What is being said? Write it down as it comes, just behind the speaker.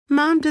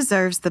Mom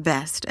deserves the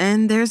best,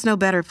 and there's no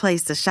better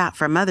place to shop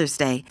for Mother's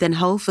Day than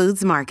Whole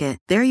Foods Market.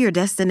 They're your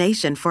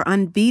destination for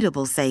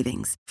unbeatable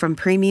savings, from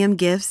premium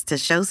gifts to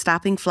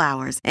show-stopping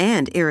flowers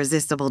and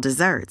irresistible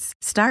desserts.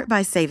 Start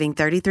by saving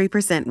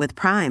 33% with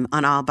Prime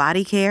on all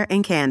body care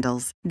and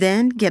candles.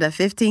 Then get a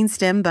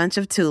 15-stem bunch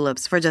of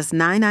tulips for just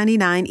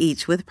 $9.99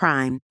 each with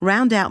Prime.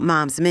 Round out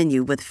Mom's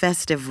menu with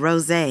festive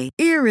rosé,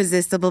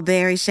 irresistible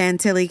berry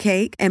chantilly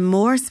cake, and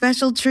more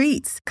special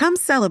treats. Come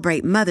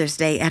celebrate Mother's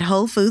Day at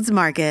Whole Foods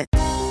Market.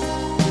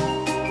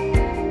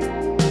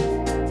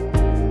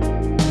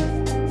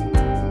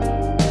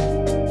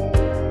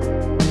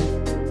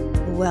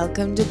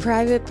 Welcome to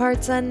Private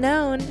Parts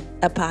Unknown,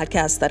 a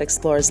podcast that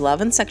explores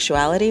love and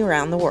sexuality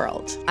around the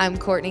world. I'm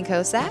Courtney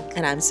Kosak.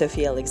 And I'm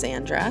Sophia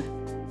Alexandra.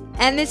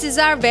 And this is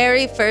our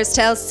very first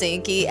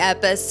Helsinki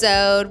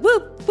episode.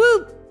 Whoop,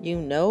 whoop. You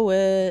know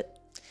it.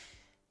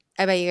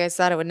 I bet you guys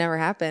thought it would never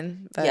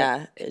happen. But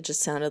yeah, it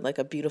just sounded like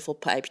a beautiful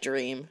pipe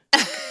dream.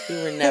 We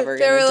were never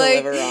going to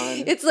deliver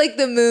on. It's like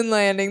the moon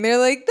landing. They're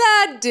like,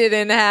 that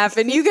didn't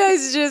happen. You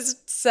guys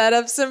just set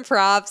up some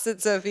props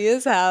at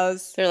Sophia's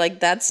house. They're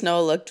like, that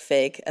snow looked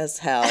fake as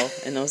hell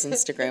in those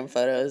Instagram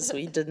photos.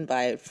 We didn't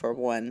buy it for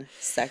 1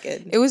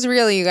 second. It was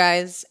real, you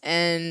guys,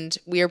 and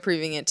we are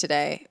proving it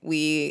today.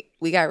 We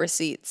got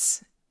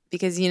receipts.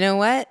 Because you know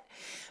what?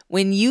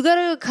 When you go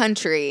to a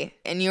country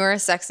and you're a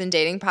sex and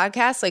dating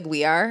podcast like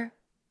we are,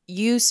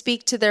 you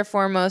speak to their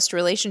foremost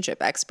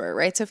relationship expert,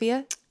 right,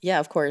 Sophia? Yeah,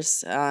 of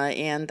course.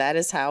 And that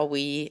is how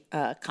we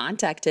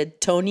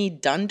contacted Tony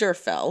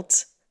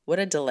Dunderfelt. What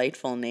a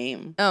delightful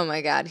name. Oh,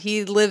 my God.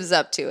 He lives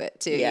up to it,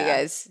 too, yeah. You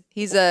guys.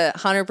 He's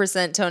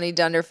 100% Tony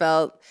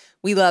Dunderfelt.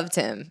 We loved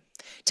him.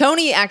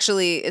 Tony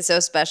actually is so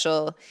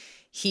special.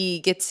 He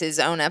gets his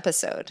own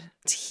episode.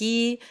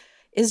 He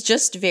is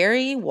just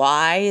very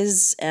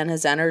wise, and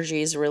his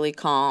energy is really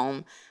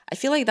calm. I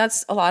feel like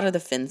that's a lot of the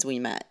Finns we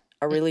met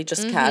are really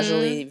just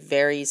casually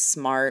very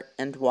smart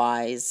and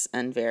wise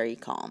and very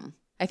calm.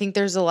 I think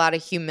there's a lot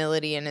of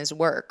humility in his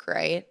work,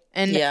 right?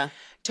 And yeah.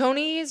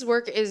 Tony's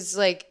work is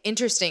like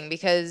interesting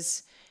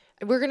because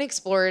we're going to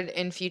explore it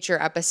in future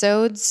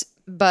episodes,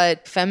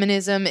 but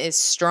feminism is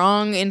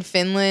strong in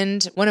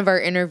Finland. One of our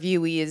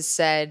interviewees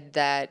said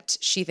that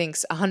she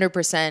thinks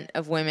 100%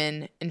 of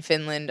women in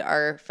Finland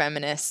are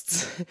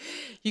feminists.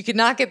 You could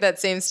not get that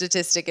same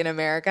statistic in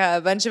America.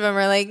 A bunch of them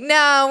are like,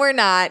 no, we're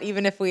not,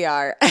 even if we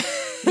are.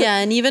 Yeah,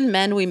 and even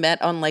men we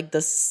met on like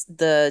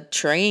the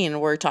train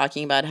were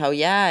talking about how,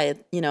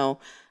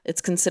 it's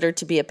considered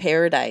to be a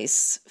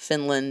paradise,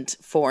 Finland,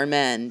 for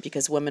men,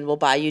 because women will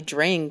buy you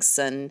drinks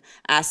and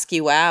ask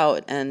you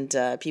out, and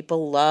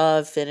people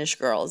love Finnish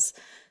girls.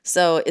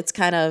 So it's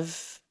kind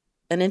of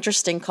an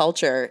interesting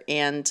culture.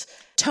 And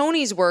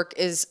Tony's work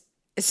has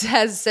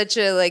such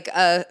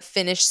a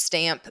Finnish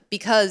stamp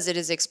because it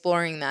is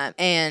exploring that.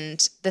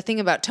 And the thing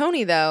about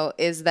Tony, though,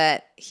 is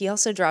that he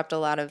also dropped a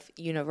lot of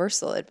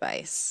universal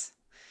advice.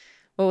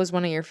 What was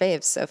one of your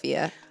faves,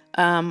 Sophia?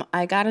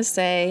 I gotta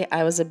say,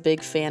 I was a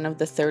big fan of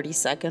the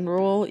 30-second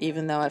rule,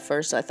 even though at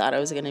first I thought it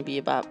was going to be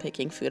about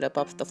picking food up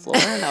off the floor.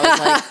 And I was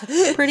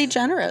like, pretty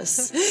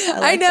generous.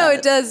 I know,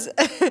 it does.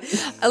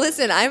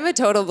 Listen, I'm a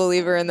total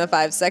believer in the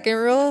 5-second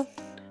rule.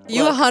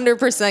 You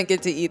 100%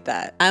 get to eat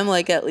that. I'm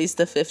like at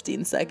least a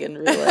 15-second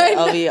ruler.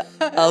 I'll be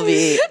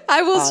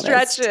I will honest.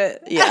 Stretch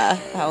it. Yeah.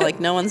 I'm like,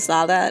 no one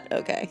saw that?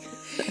 Okay.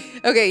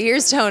 Okay,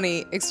 here's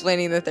Tony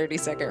explaining the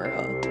 30-second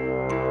rule.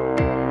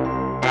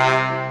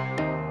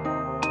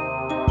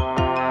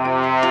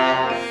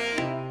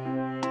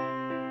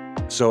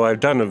 So I've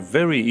done a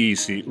very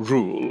easy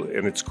rule,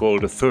 and it's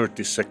called a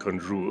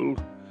 30-second rule.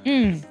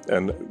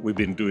 And we've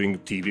been doing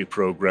TV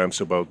programs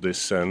about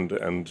this and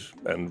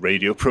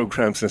radio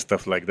programs and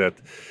stuff like that.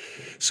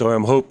 So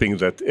I'm hoping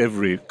that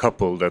every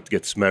couple that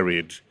gets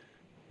married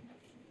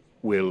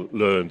will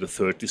learn the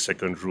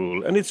 30-second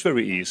rule. And it's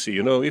very easy.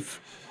 You know, if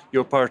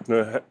your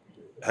partner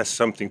has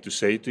something to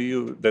say to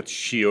you that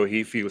she or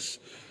he feels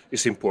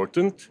is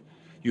important,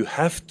 you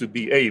have to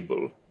be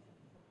able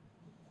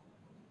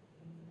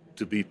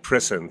to be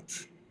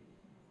present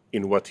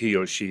in what he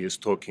or she is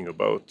talking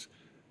about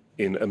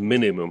in a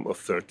minimum of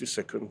 30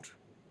 seconds.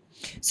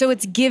 So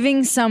it's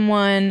giving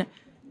someone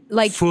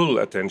like full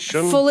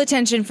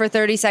attention for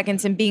 30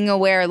 seconds and being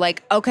aware,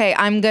 like, okay,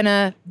 I'm going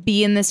to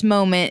be in this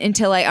moment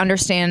until I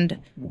understand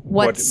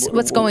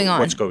what's going on.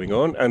 What's going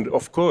on. And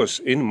of course,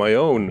 in my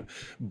own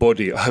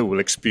body, I will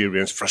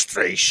experience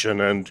frustration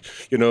and,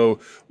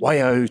 why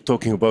are you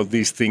talking about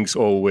these things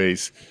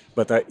always?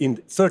 But in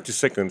 30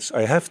 seconds,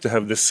 I have to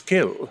have the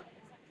skill.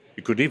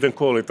 You could even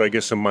call it, I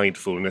guess, a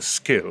mindfulness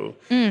skill,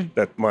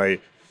 that my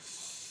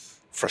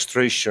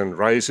frustration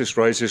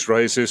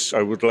rises.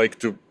 I would like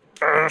to,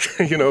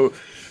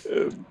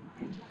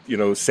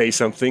 say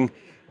something.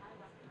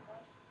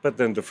 But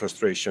then the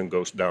frustration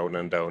goes down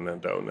and down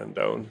and down and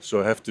down.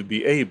 So I have to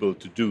be able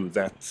to do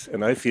that.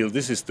 And I feel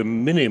this is the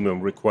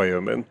minimum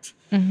requirement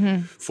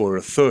for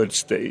a third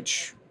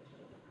stage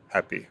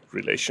happy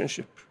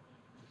relationship.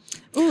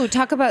 Ooh,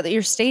 talk about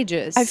your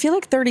stages. I feel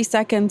like 30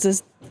 seconds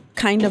is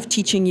kind of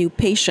teaching you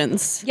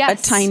patience a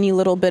tiny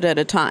little bit at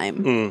a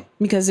time.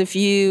 Because if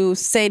you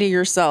say to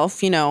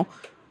yourself,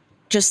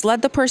 just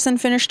let the person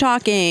finish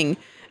talking,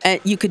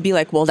 you could be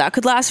like, well, that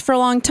could last for a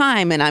long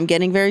time and I'm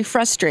getting very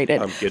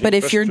frustrated. But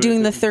if you're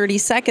doing the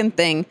 30-second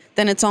thing,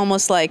 then it's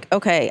almost like,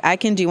 okay, I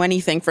can do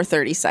anything for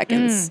 30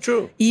 seconds.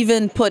 True.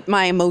 Even put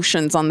my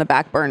emotions on the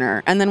back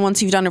burner. And then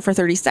once you've done it for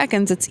 30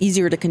 seconds, it's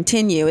easier to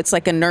continue. It's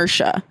like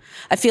inertia.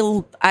 I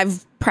feel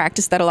I've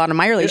practiced that a lot in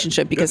my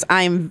relationship because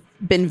I'm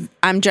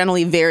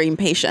generally very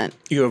impatient.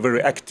 You're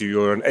very active.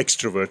 You're an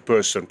extrovert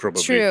person,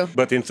 probably. True.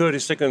 But in 30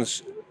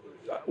 seconds,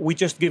 we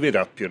just give it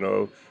up,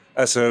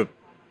 as a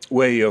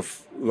way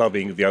of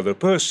loving the other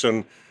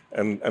person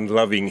and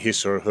loving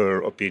his or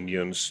her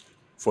opinions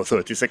for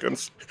 30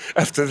 seconds.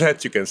 After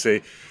that, you can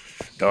say,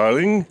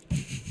 darling,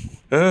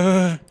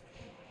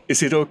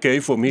 is it okay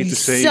for me to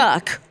say...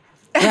 suck.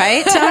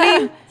 Right,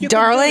 Tony?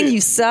 Darling,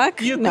 you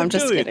suck? No, I'm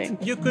just kidding.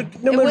 You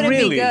could... No, it but wouldn't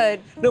really, be good.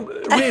 No,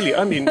 really,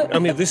 I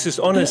mean, this is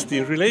honesty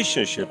in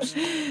relationships.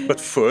 But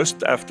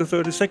first, after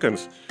 30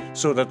 seconds,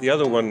 so that the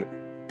other one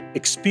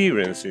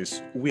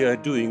experiences we are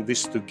doing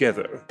this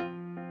together.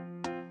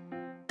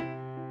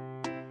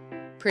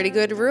 Pretty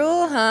good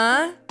rule,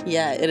 huh?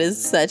 Yeah, it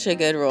is such a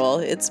good rule.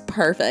 It's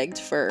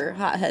perfect for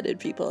hot-headed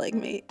people like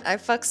me. I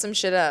fucked some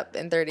shit up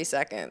in 30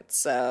 seconds,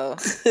 so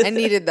I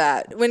needed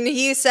that. When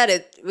he said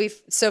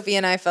it, Sophie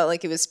and I felt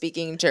like he was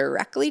speaking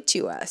directly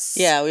to us.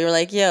 Yeah, we were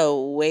like,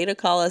 yo, way to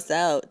call us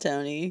out,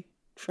 Tony. In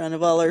front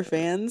of all our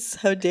fans.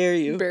 How dare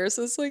you? Embarrass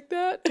us like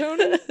that,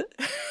 Tony?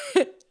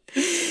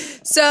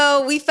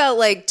 So we felt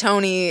like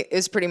Tony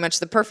is pretty much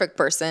the perfect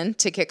person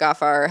to kick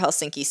off our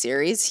Helsinki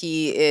series.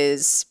 He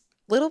is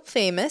little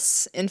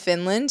famous in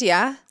Finland,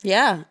 yeah?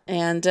 Yeah,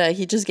 and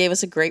he just gave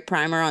us a great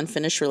primer on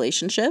Finnish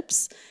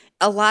relationships.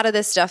 A lot of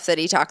the stuff that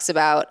he talks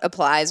about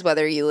applies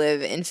whether you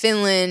live in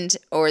Finland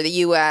or the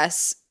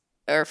U.S.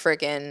 or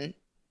frickin',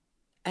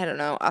 I don't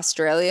know,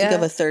 Australia. Think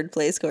of a third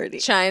place, Courtney.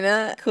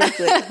 China.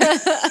 Quickly.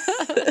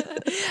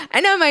 I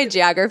know my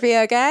geography,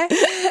 okay?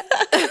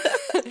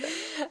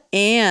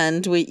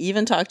 And we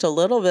even talked a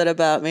little bit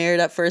about Married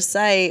at First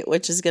Sight,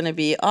 which is going to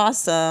be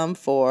awesome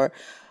for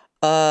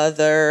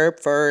other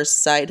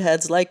first sight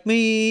heads like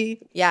me.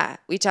 Yeah,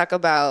 we talk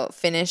about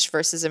Finnish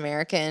versus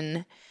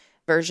American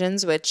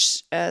versions,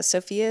 which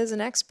Sophia is an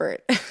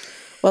expert.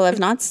 Well, I've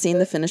not seen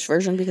the Finnish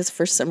version because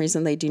for some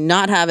reason they do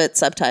not have it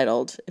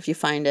subtitled. If you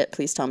find it,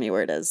 please tell me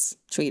where it is.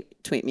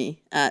 Tweet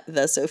me at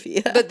the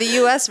Sophia. But the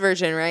U.S.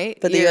 version, right?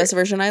 But the U.S.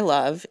 version I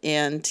love.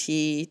 And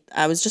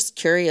I was just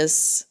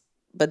curious.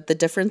 But the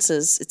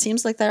differences, it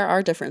seems like there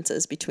are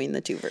differences between the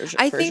two versions.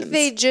 I think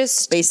they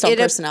just... based on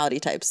personality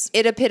types.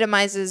 It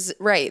epitomizes,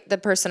 right, the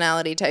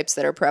personality types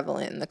that are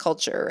prevalent in the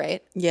culture,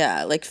 right?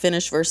 Yeah, like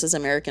Finnish versus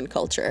American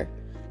culture.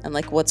 And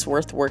like what's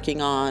worth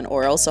working on,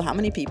 or also how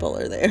many people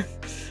are there,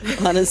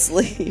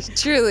 honestly.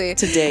 Truly.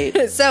 To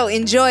date. So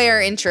enjoy our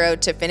intro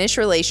to Finnish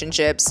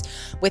relationships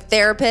with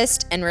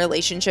therapist and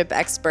relationship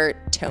expert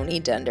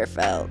Tony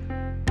Dunderfelt.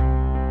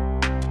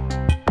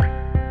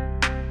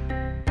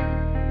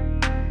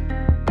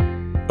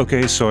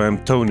 Okay, so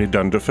I'm Tony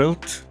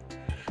Dunderfelt,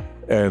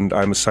 and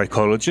I'm a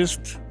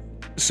psychologist.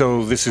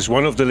 So this is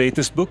one of the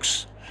latest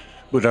books,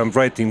 but I'm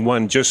writing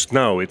one just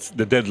now.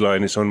 The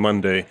deadline is on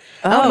Monday.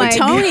 Oh my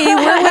Tony,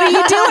 what are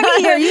you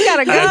doing here? You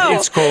gotta go. And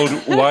it's called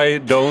Why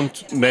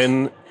Don't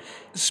Men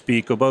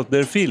Speak About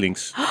Their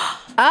Feelings?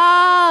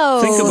 Oh,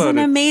 Think this is about an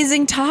it.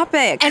 amazing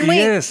topic. and wait,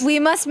 Yes. we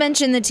must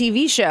mention the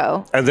TV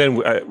show. And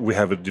then we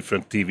have a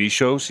different TV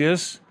shows,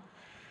 yes?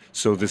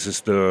 So this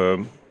is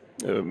the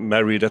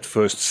Married at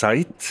First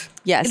Sight.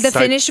 Yes. The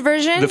Finnish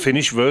version? The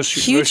Finnish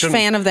version. Huge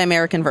fan of the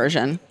American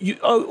version.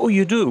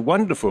 You do?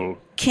 Wonderful.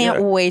 Can't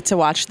Yeah. wait to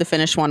watch the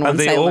Finnish one once And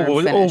they I learn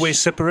Finnish. always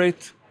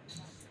separate?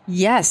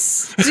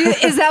 Yes.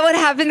 Is that what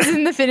happens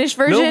in the Finnish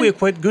version? No, we're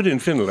quite good in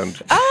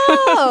Finland.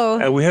 Oh.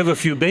 And we have a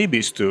few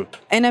babies too.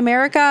 In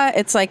America,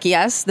 it's like,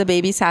 yes, the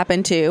babies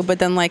happen too, but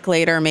then like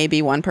later,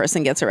 maybe one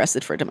person gets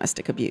arrested for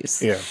domestic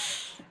abuse. Yeah.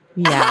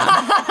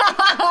 Yeah.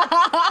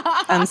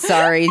 I'm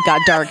sorry, it got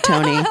dark,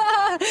 Tony.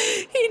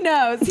 He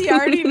knows. He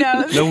already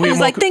knows. No, we're He's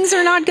more, like, things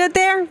are not good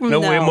there? no,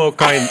 we're more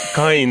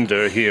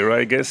kinder here,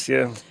 I guess,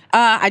 yeah.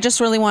 I just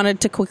really wanted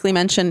to quickly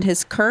mention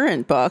his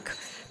current book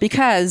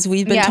because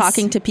we've been Yes.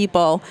 talking to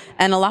people,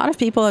 and a lot of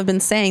people have been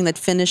saying that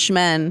Finnish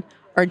men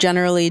are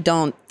generally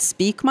don't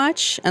speak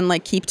much and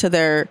like keep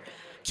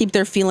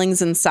their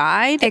feelings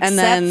inside. Except and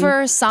then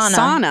for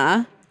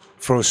sauna.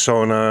 For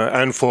sauna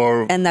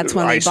and that's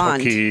when they ice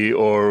bond. hockey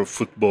or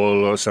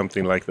football or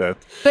something like that.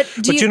 But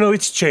you know,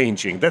 it's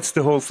changing. That's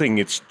the whole thing.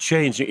 It's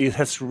changing. It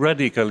has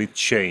radically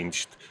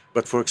changed.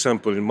 But for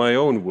example, in my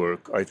own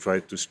work, I try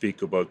to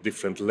speak about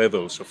different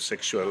levels of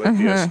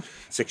sexuality, as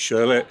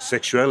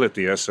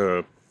sexuality as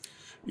a,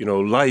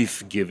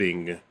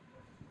 life-giving.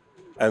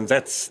 And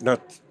that's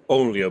not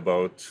only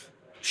about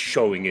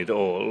showing it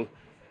all.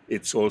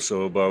 It's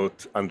also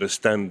about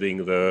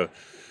understanding the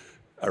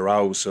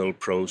arousal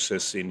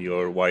process in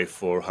your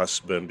wife or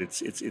husband.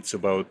 It's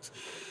about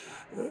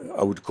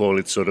I would call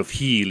it sort of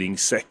healing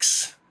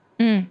sex.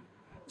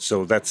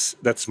 So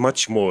that's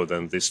much more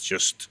than this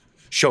just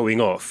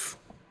showing off.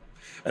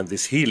 And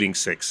this healing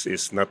sex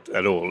is not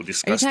at all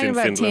discussed in Finland.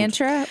 Are you talking about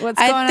tantra? What's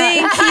going on? I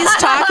think he's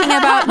talking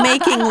about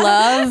making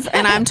love,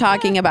 and I'm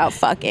talking about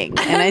fucking.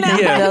 And I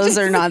think those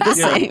are not the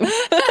same.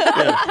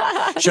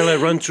 Yeah. Shall I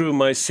run through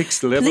my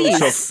 6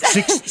 levels of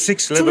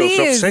six levels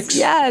of sex?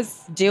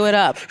 Yes. Do it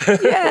up.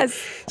 Yes.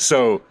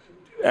 So,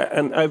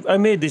 and I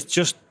made this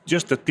just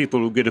that people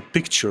will get a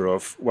picture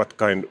of what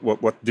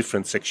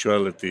different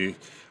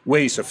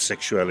ways of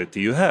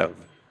sexuality you have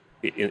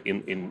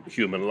in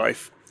human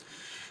life.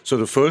 So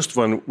the first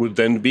one would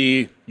then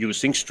be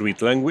using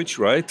street language,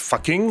 right?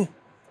 Fucking,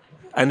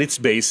 and it's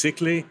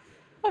basically,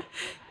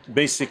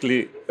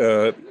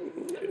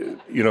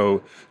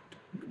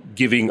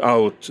 giving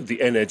out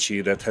the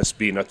energy that has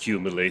been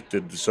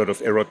accumulated, sort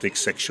of erotic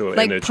sexual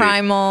energy. Like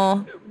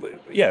primal.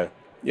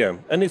 Yeah,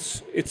 and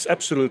it's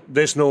absolute.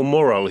 There's no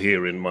moral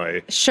here in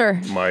my.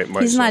 Sure. My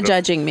He's not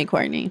judging me,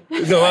 Courtney.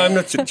 No, I'm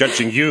not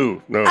judging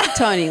you. No.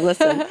 Tony,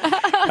 listen.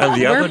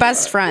 And We're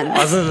best friends.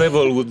 Other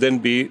level would then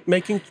be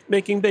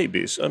making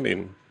babies. I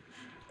mean,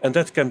 and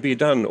that can be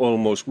done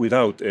almost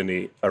without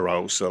any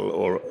arousal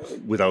or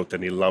without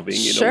any loving.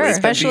 Sure,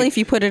 especially if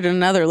you put it in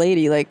another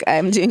lady, like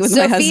I'm doing with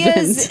my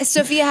husband.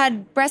 Sophia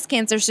had breast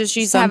cancer, so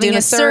she's I'm having doing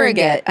a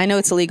surrogate. I know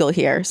it's illegal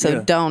here,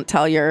 so don't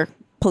tell your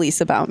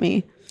police about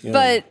me. Yeah.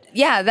 But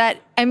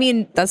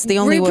that's the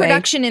only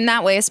reproduction in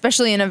that way,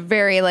 especially in a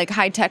very like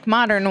high tech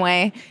modern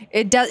way.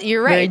 It does.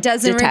 You're right. It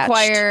doesn't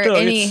require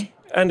any.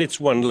 And it's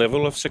one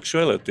level of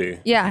sexuality.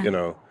 Yeah.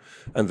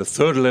 And the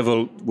third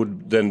level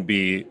would then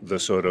be the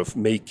sort of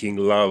making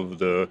love,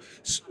 the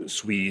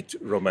sweet,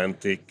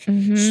 romantic,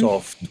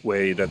 soft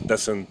way that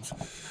doesn't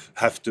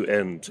have to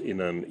end in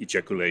an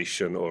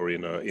ejaculation or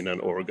in an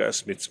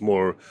orgasm. It's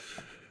more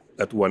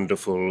that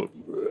wonderful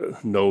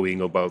knowing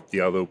about the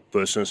other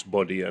person's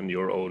body and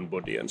your own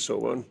body and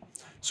so on.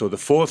 So the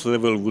fourth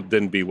level would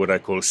then be what I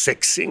call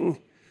sexing,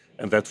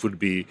 and that would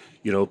be,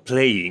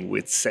 playing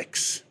with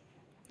sex.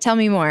 Tell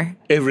me more.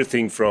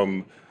 Everything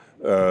from,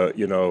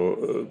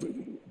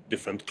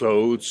 different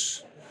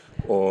clothes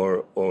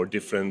or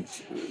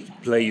different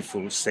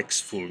playful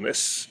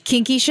sexfulness.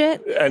 Kinky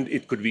shit? And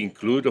it could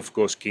include, of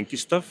course, kinky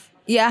stuff.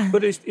 Yeah.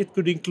 But it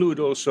could include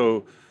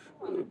also,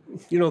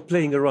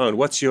 playing around.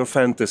 What's your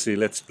fantasy?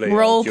 Let's play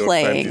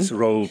role-playing.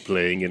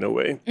 Role-playing in a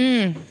way.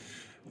 And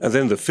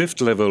then the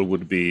fifth level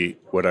would be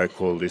what I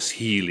call this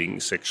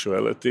healing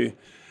sexuality.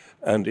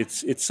 And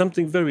it's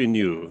something very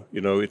new.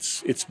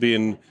 It's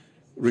been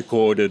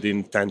recorded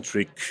in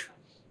tantric,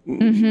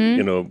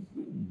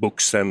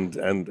 books and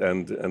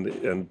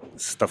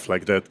stuff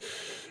like that.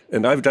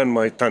 And I've done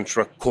my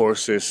tantra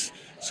courses,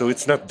 so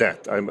it's not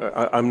that.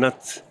 I'm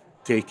not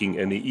taking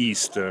any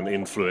Eastern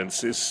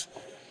influences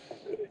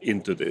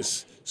into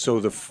this. So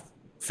the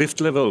fifth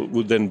level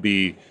would then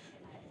be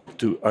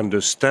to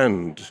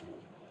understand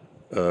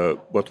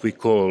what we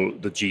call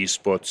the G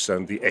spots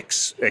and the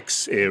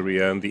X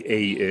area and the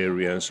A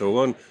area and so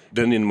on.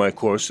 Then in my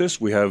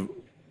courses we have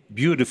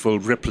beautiful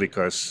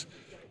replicas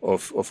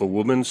of a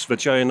woman's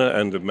vagina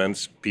and a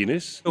man's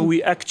penis. So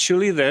we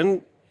actually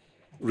then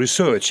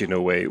research in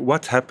a way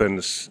what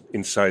happens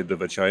inside the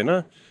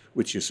vagina,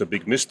 which is a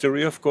big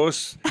mystery, of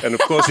course. And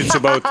of course it's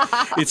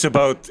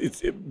about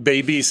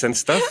babies and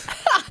stuff.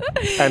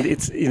 And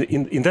it's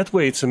in that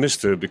way it's a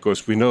mystery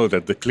because we know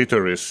that the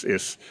clitoris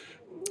is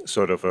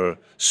sort of a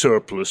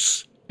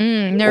surplus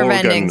nerve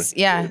organ endings,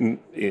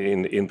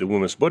 in the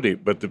woman's body.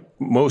 But the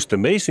most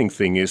amazing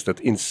thing is that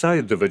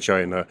inside the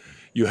vagina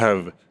you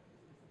have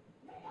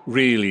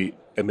really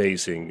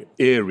amazing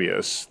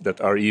areas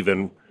that are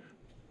even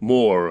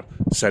more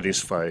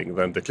satisfying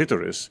than the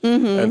clitoris.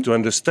 And to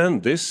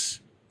understand this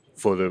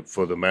for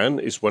the man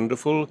is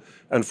wonderful,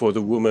 and for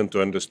the woman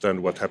to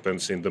understand what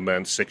happens in the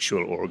man's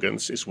sexual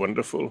organs is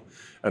wonderful.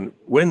 And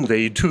when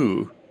they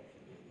do,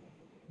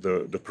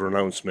 the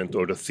pronouncement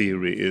or the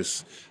theory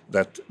is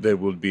that there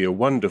will be a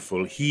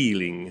wonderful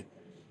healing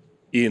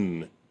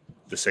in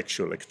the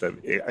sexual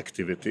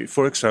activity.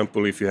 For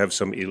example, if you have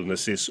some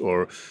illnesses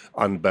or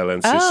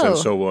unbalances and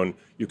so on,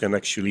 you can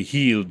actually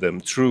heal them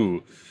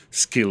through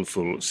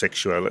skillful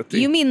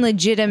sexuality. You mean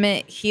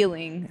legitimate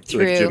healing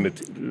through...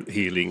 Legitimate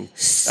healing.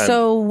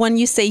 So when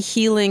you say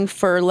healing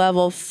for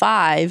level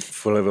 5...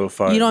 For level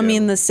 5, you don't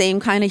mean the same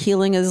kind of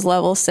healing as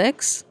level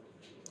 6?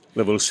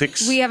 Level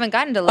 6? We haven't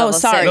gotten to level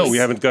 6. No, we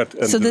haven't got...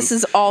 So this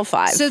is all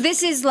 5. So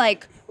this is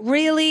like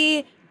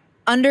really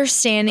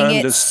understanding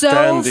it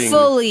so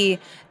fully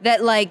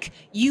that like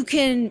you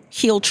can...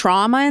 Heal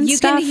trauma and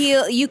stuff?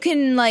 You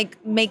can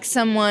like make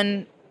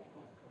someone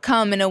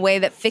come in a way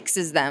that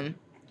fixes them.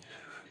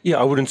 Yeah,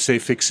 I wouldn't say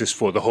fixes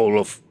for the whole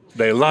of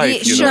their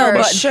life,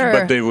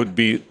 but they would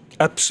be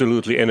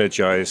absolutely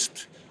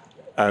energized,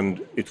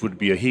 and it would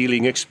be a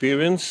healing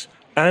experience,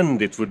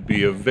 and it would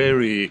be a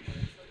very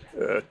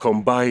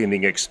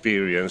combining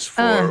experience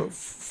for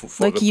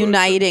like the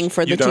uniting persons.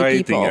 For the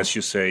two people, as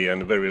you say,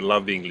 and very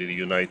lovingly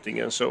uniting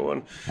and so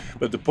on.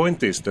 But the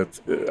point is that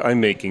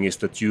I'm making is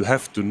that you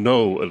have to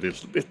know a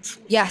little bit.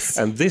 Yes.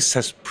 And this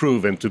has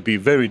proven to be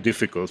very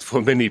difficult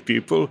for many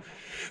people,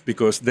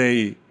 because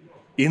they,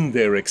 in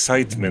their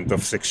excitement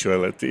of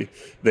sexuality,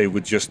 they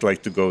would just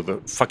like to go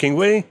the fucking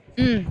way,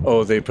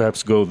 or they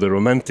perhaps go the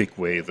romantic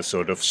way, the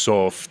sort of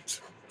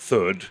soft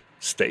third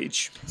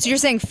stage. So you're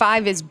saying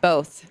 5 is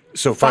both.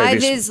 So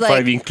five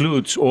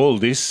includes all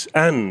this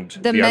and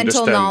the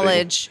mental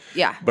knowledge.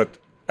 Yeah. But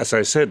as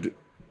I said,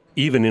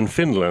 even in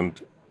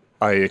Finland,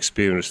 I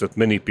experienced that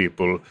many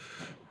people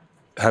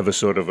have a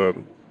sort of a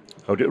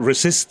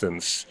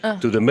resistance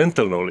to the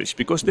mental knowledge,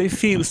 because they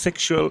feel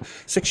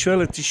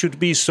sexuality should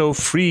be so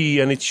free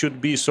and it should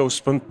be so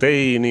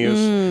spontaneous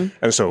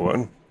and so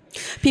on.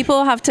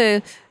 People have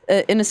to,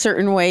 in a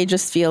certain way,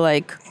 just feel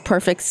like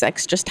perfect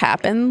sex just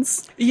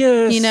happens.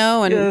 Yes.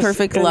 And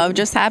perfect love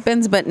just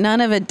happens, but none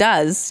of it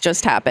does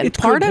just happen.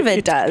 Part of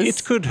it does.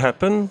 It could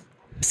happen.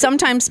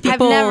 Sometimes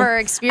people... I've never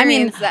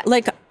experienced that.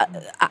 Like,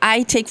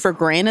 I take for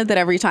granted that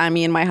every time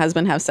me and my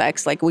husband have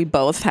sex, like, we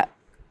both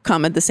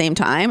come at the same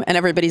time, and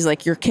everybody's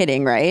like, you're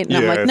kidding, right? And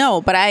I'm like,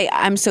 no, but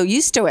I'm so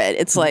used to it.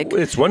 It's like...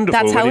 It's wonderful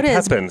that's how when it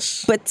is.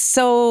 happens. But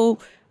so...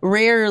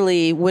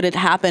 rarely would it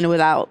happen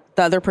without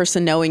the other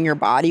person knowing your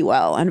body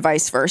well, and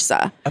vice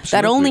versa. Absolutely.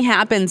 That only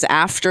happens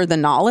after the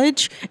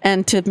knowledge,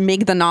 and to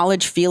make the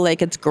knowledge feel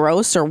like it's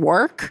gross or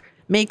work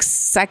makes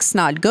sex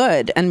not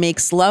good and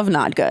makes love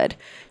not good.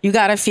 You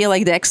got to feel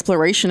like the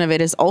exploration of it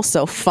is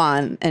also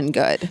fun and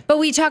good. But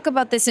we talk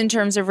about this in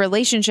terms of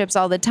relationships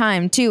all the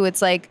time too.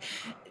 It's like,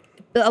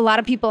 a lot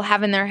of people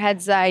have in their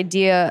heads the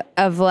idea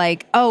of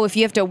like, oh, if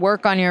you have to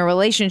work on your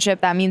relationship,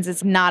 that means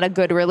it's not a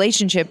good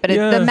relationship. But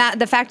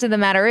the fact of the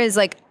matter is,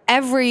 like,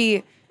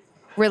 every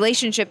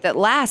relationship that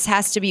lasts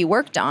has to be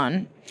worked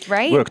on,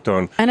 right? Worked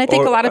on. And I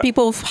think a lot of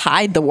people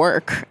hide the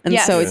work. And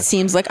so it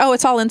seems like, oh,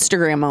 it's all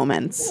Instagram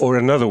moments. Or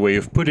another way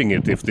of putting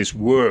it, if this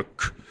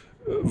work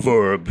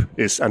verb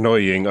is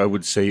annoying, I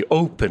would say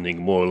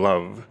opening more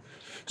love.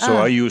 So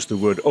I use the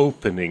word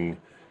opening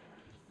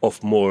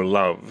of more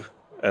love.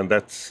 And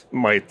that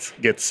might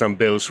get some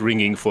bells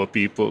ringing for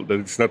people, that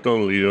it's not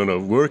only,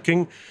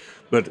 working,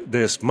 but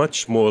there's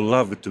much more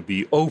love to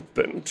be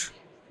opened.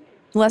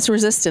 Less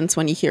resistance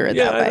when you hear it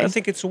that way. I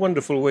think it's a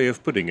wonderful way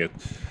of putting it.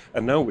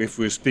 And now if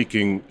we're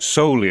speaking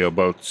solely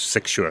about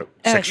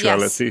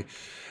sexuality,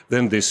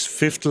 then this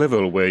fifth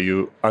level where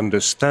you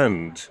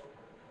understand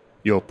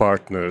your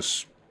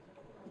partner's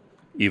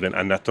even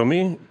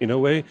anatomy in a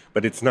way,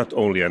 but it's not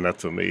only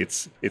anatomy,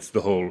 it's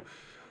the whole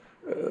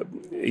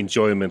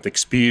enjoyment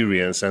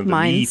experience and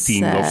the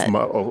meeting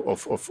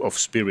of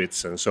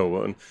spirits and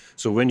so on.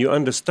 So when you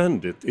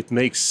understand it, it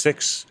makes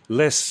sex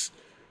less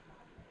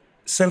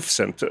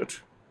self-centered.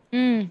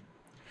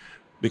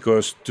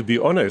 Because to be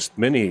honest,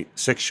 many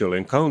sexual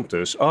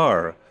encounters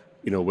are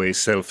in a way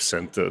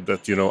self-centered,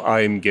 that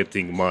I'm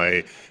getting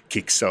my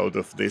kicks out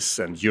of this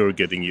and you're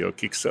getting your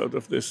kicks out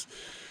of this.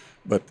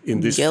 But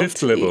in this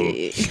fifth level,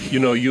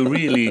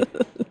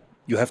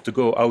 you have to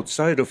go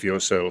outside of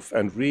yourself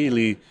and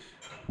really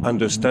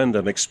understand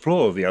and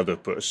explore the other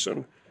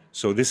person.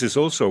 So this is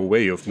also a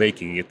way of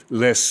making it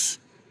less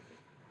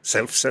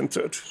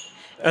self-centered.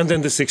 And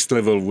then the sixth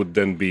level would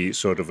then be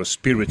sort of a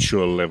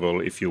spiritual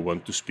level, if you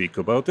want to speak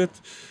about it,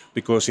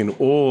 because in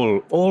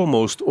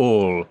almost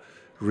all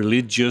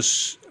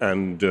religious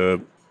and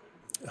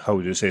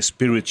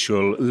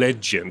spiritual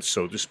legends,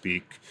 so to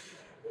speak,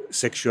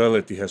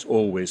 sexuality has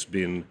always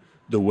been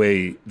the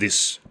way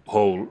this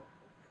whole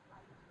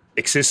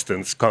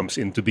existence comes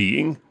into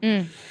being.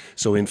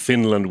 So in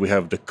Finland we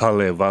have the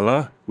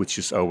Kalevala, which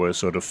is our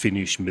sort of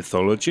Finnish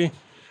mythology,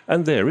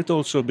 and there it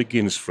also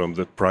begins from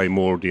the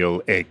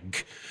primordial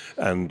egg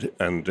and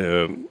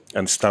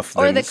stuff.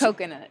 Or the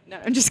coconut. No,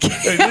 I'm just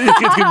kidding.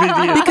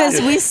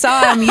 Because we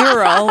saw a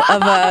mural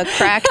of a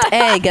cracked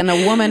egg and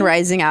a woman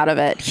rising out of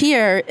it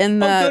here in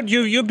the. Oh, good.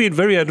 You've been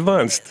very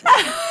advanced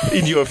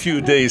in your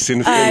few days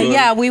in Finland.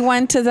 Yeah, we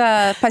went to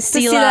the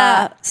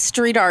Pasila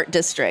street art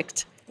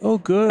district. Oh,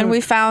 good. And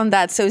we found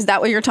that. So is that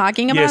what you're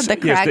talking about? Yes, the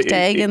cracked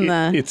egg and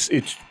the...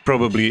 It's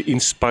probably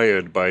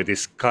inspired by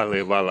this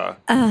Kalevala.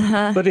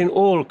 But in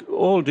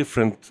all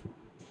different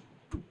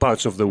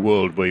parts of the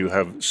world where you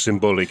have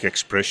symbolic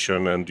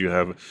expression and you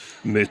have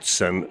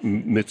myths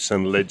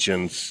and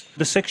legends,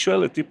 the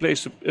sexuality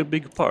plays a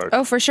big part.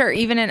 Oh, for sure.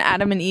 Even in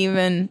Adam and Eve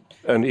and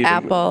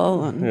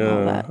Apple and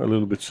all that. A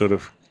little bit sort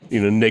of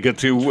in a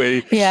negative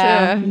way.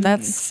 Yeah,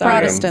 that's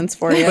Protestants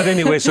for you. But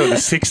anyway, so the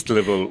sixth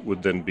level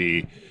would then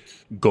be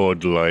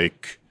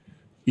godlike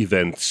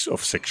events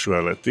of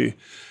sexuality.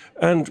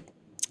 And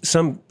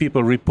some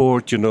people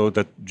report,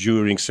 that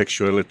during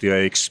sexuality I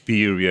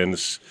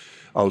experience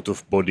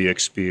out-of-body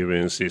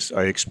experiences,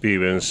 I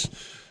experience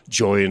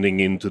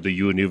joining into the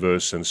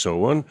universe and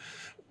so on,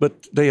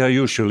 but they are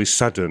usually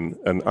sudden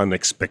and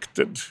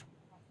unexpected.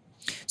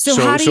 So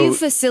how do you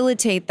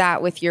facilitate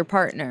that with your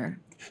partner?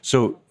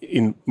 So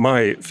in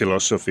my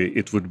philosophy,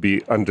 it would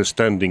be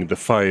understanding the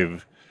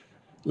 5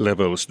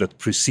 levels that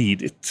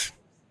precede it.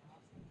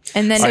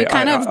 And then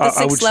the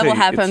sixth level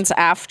happens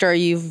after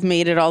you've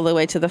made it all the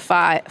way to the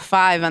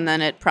five, and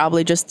then it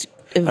probably just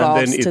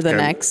evolves to the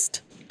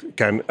next.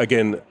 Can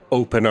again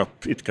open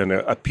up. It can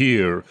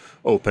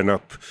open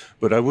up.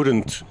 But I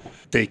wouldn't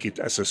take it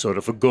as a sort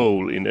of a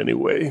goal in any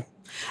way.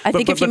 I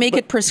think if you make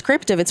it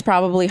prescriptive, it's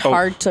probably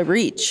hard to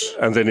reach.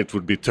 And then it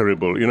would be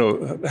terrible.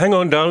 Hang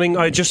on, darling,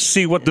 I just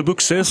see what the book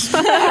says.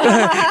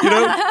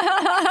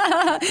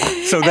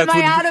 So Am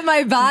I out of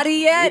my body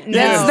yet? No.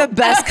 That's the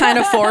best kind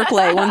of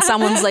foreplay, when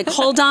someone's like,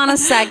 hold on a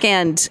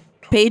second.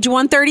 Page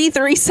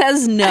 133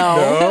 says no.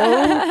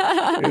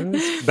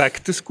 Yes,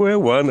 back to square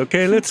one.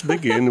 Okay, let's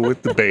begin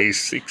with the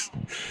basics.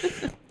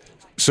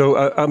 So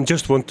I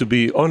just want to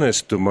be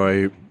honest to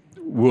my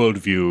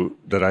worldview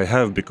that I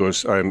have,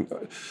 because I'm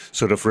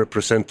sort of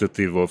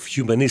representative of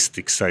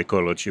humanistic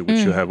psychology, which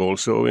you have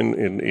also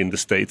in the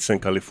States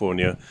and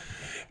California.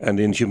 And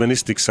in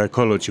humanistic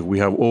psychology, we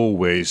have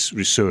always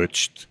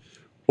researched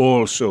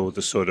also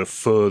the sort of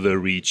further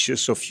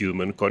reaches of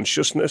human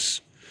consciousness.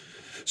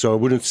 So I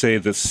wouldn't say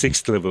the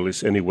sixth level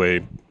is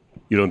anyway,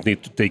 you don't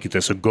need to take it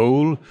as a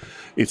goal.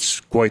 It's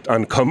quite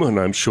uncommon,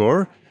 I'm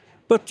sure.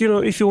 But,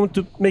 if you want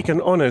to make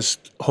an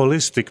honest,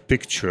 holistic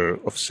picture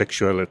of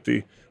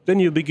sexuality, then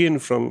you begin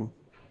from,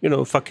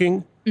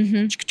 fucking,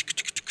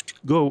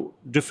 go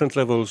different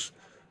levels.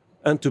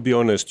 And to be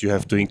honest, you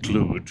have to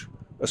include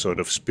a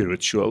sort of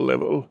spiritual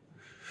level.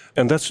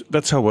 And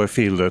that's how I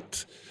feel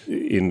that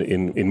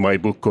in my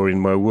book or in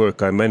my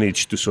work, I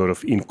managed to sort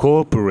of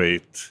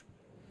incorporate,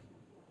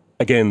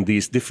 again,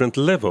 these different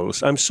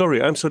levels. I'm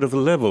sorry, I'm sort of a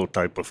level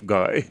type of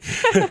guy.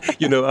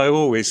 I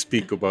always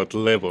speak about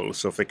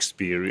levels of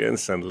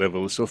experience and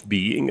levels of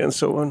being and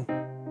so on.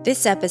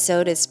 This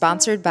episode is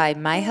sponsored by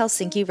My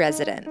Helsinki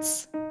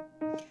Residence.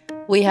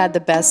 We had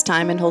the best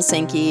time in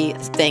Helsinki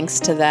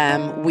thanks to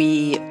them.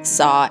 We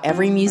saw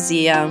every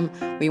museum.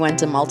 We went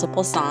to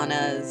multiple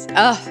saunas.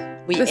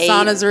 The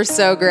saunas were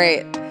so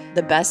great.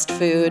 The best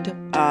food.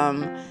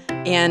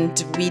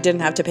 And we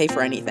didn't have to pay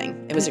for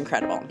anything. It was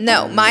incredible.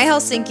 No, My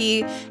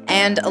Helsinki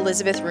and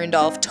Elizabeth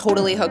Rundolph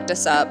totally hooked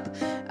us up.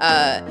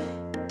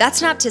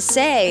 That's not to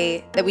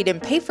say that we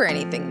didn't pay for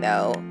anything,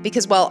 though,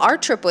 because while our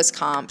trip was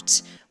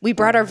comped, we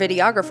brought our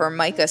videographer,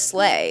 Micah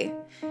Slay,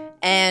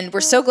 and we're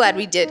so glad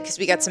we did, because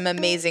we got some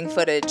amazing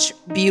footage.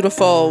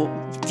 Beautiful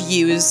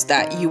views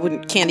that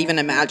you can't even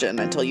imagine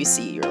until you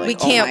see. You're like, we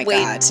can't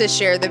wait to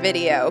share the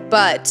video,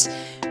 but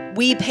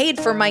we paid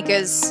for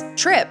Micah's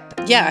trip.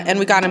 Yeah, and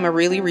we got him a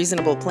really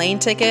reasonable plane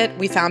ticket.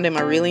 We found him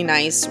a really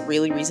nice,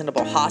 really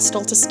reasonable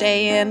hostel to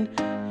stay in,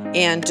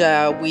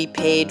 and we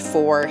paid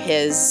for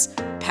his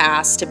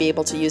pass to be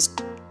able to use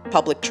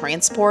public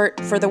transport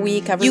for the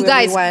week. You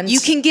guys,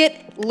 you can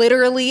get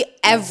literally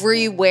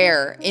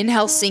everywhere in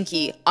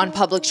Helsinki on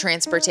public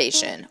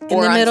transportation or on foot.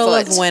 In the middle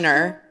of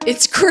winter.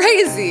 It's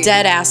crazy.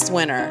 Dead ass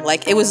winter.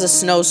 Like, it was a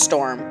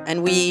snowstorm,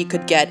 and we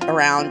could get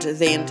around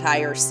the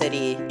entire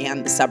city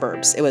and the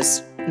suburbs. It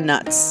was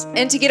nuts.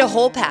 And to get a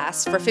whole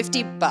pass for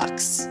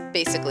 $50,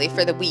 basically,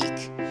 for the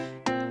week.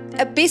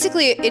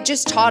 Basically, it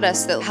just taught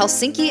us that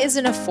Helsinki is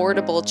an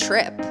affordable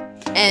trip.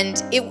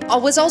 And it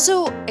was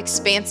also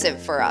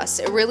expansive for us.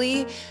 It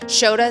really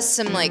showed us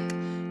some,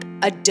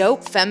 a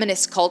dope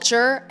feminist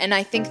culture. And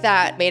I think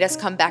that made us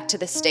come back to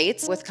the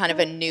States with kind of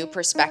a new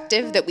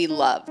perspective that we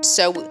loved.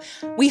 So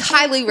we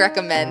highly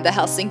recommend the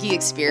Helsinki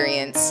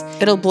experience.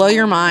 It'll blow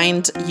your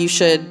mind. You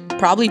should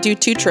probably do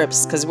 2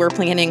 trips, because we're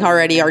planning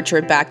already our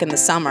trip back in the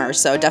summer.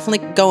 So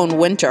definitely go in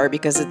winter,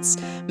 because it's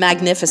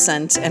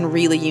magnificent and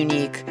really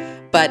unique.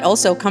 But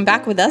also come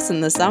back with us in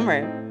the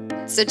summer.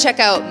 So check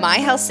out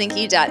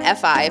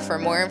myhelsinki.fi for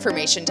more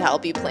information to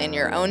help you plan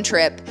your own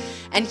trip.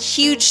 And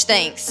huge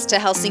thanks to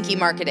Helsinki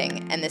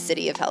Marketing and the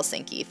City of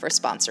Helsinki for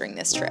sponsoring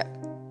this trip.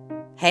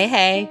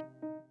 Hey.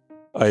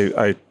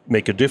 I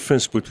make a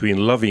difference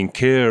between loving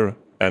care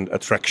and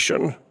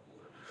attraction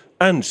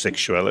and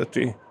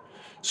sexuality.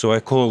 So I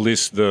call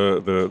this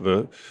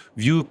the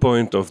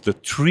viewpoint of the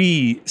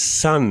 3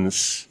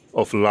 suns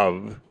of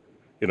love.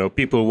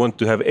 People want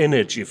to have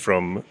energy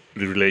from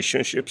the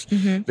relationships.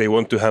 Mm-hmm. They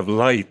want to have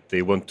light.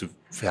 They want to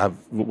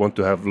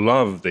have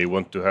love. They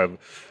want to have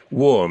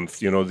warmth.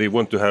 They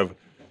want to have,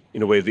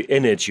 in a way, the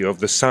energy of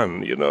the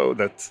sun.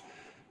 That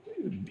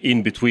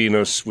in between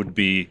us would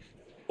be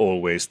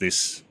always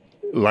this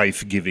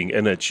life-giving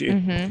energy.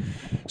 Mm-hmm.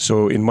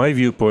 So in my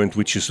viewpoint,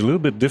 which is a little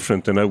bit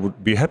different, and I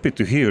would be happy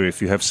to hear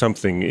if you have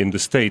something in the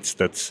States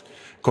that's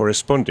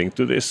corresponding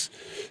to this.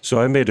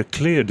 So I made a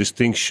clear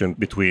distinction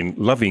between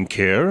loving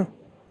care,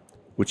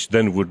 which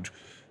then would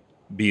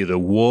be the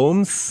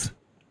warmth,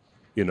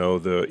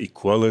 the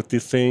equality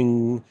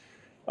thing.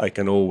 I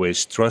can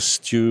always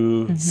trust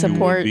you. Mm-hmm.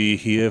 Support. You will be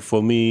here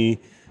for me.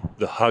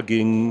 The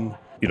hugging,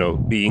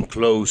 being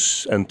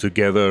close and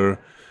together,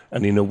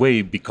 and in a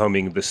way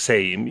becoming the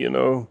same,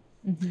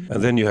 Mm-hmm.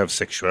 And then you have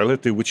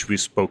sexuality, which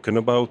we've spoken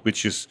about,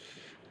 which is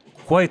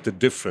quite a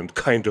different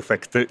kind of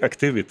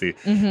activity.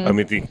 Mm-hmm. I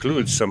mean, it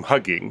includes some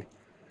hugging,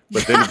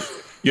 but then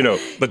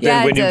But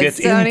then when you get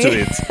into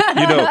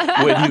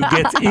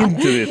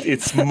it,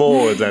 it's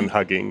more than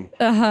hugging.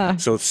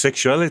 So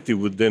sexuality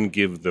would then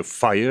give the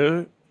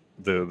fire,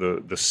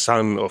 the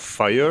sun of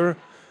fire.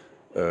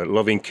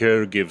 Loving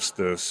care gives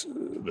the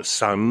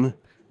sun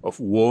of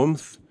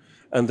warmth,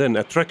 and then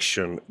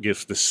attraction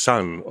gives the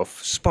sun of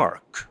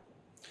spark.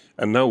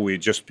 And now we've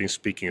just been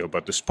speaking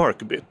about the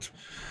spark bit,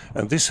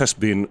 and this has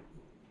been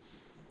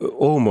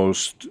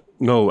almost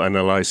no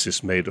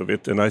analysis made of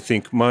it. And I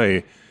think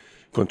my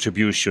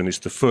contribution is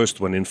the first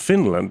one in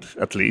Finland,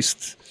 at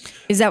least.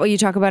 Is that what you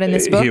talk about in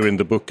this book? Here in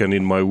the book and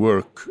in my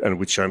work, and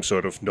which I'm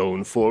sort of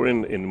known for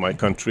in my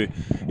country,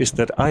 is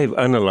that I've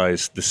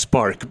analyzed the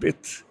spark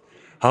bit.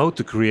 How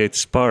to create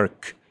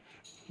spark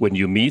when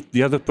you meet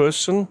the other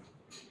person.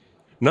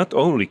 Not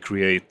only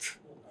create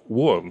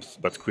warmth,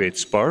 but create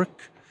spark.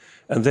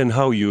 And then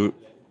how you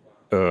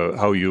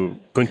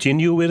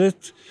continue with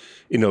it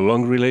in a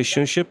long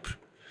relationship.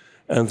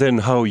 And then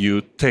how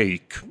you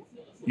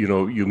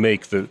you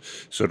make the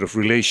sort of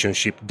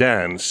relationship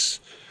dance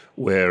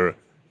where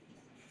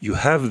you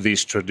have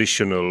these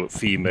traditional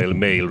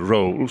female-male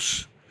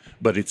roles,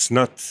 but it's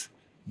not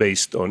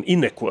based on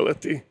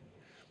inequality,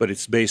 but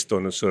it's based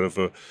on a sort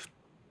of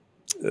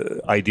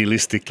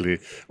idealistically,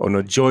 on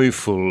a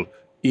joyful,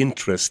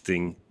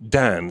 interesting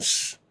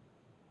dance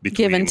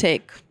between, give and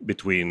take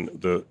between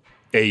the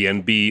A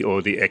and B,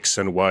 or the X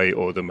and Y,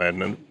 or the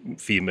man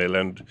and female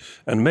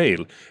and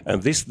male.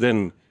 And this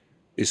then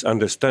is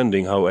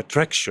understanding how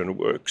attraction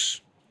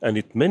works. And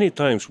it many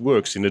times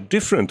works in a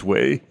different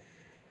way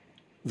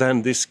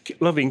than this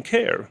loving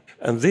care.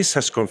 And this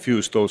has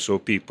confused also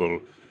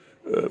people.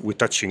 We're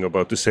touching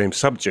about the same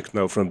subject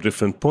now from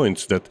different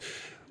points, that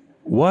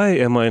why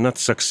am I not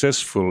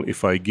successful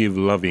if I give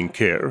loving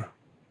care?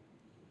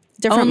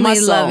 Different Only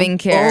muscle. loving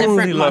care.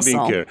 Only loving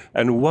care.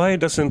 And why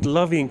doesn't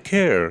loving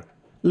care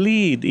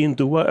lead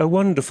into a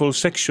wonderful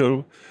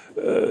sexual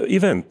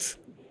event?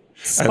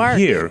 Spark.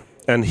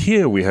 And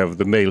here we have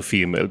the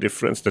male-female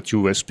difference that you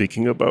were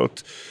speaking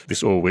about.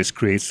 This always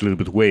creates a little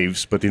bit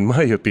waves, but in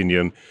my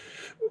opinion,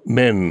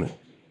 men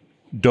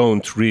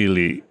don't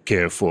really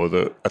care for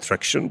the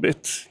attraction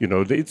bit.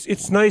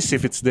 It's nice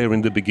if it's there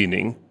in the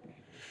beginning,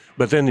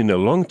 but then in a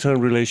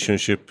long-term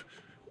relationship,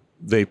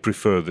 they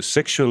prefer the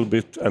sexual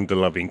bit and the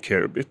loving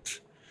care bit.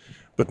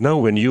 But now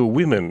when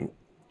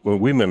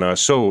women are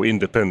so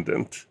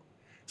independent,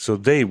 so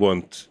they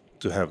want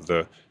to have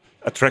the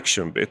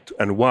attraction bit.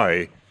 And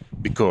why?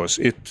 Because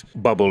it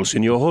bubbles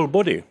in your whole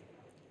body.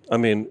 I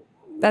mean,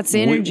 that's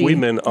the energy.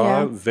 Women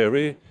are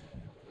very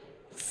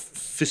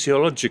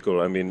physiological.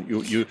 I mean,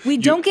 we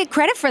don't get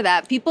credit for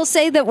that. People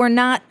say that we're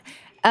not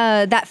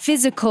that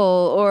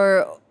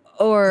physical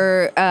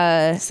or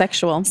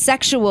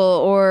sexual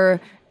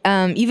or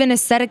even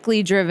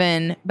aesthetically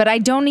driven. But I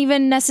don't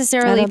even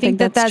necessarily think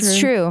that that's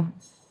true.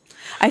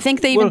 I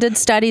think they even did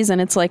studies, and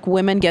it's like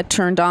women get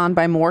turned on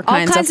by more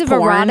kinds of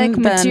porn erotic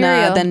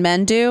material than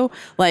men do.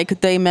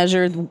 Like they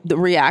measured the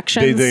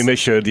reactions. They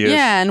measured, yes.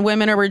 Yeah, and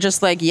women were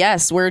just like,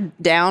 yes, we're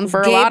down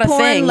for Gay a lot porn,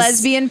 of things.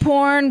 lesbian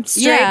porn,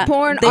 straight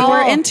porn. They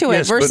were into it,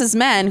 yes, versus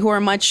men who are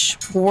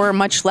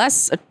much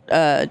less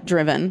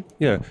driven.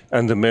 Yeah,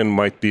 and the men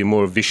might be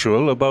more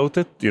visual about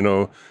it.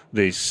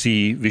 They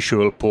see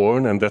visual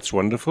porn, and that's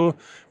wonderful.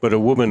 But a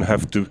woman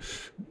have to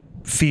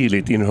feel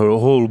it in her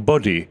whole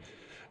body.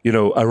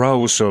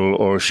 Arousal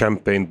or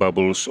champagne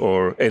bubbles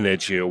or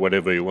energy or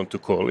whatever you want to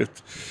call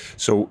it.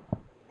 So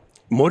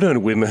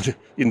modern women,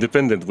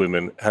 independent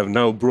women, have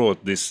now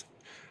brought this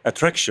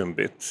attraction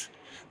bit.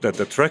 That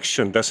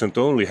attraction doesn't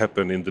only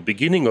happen in the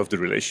beginning of the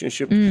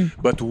relationship,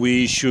 but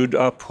we should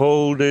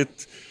uphold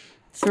it.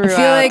 I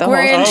feel like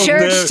we're in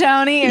church,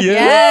 Tony.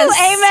 Yes.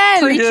 Amen.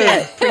 Preach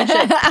it,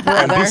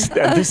 brother.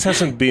 And this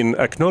hasn't been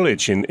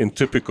acknowledged in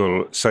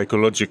typical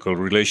psychological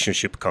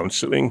relationship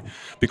counseling,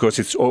 because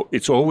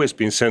it's always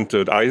been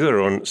centered either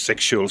on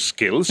sexual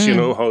skills,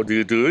 how do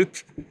you do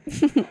it,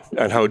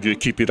 and how do you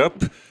keep it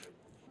up,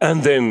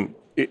 and then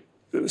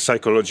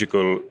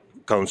psychological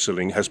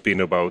counseling has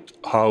been about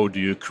how do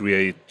you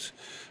create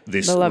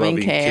this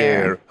loving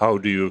care, how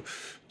do you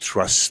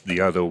trust the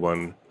other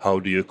one, how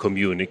do you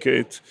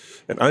communicate.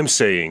 And I'm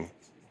saying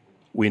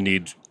we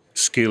need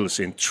skills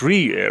in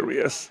 3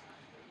 areas: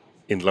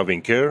 in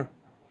loving care,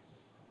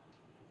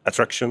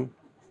 attraction,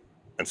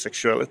 and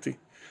sexuality.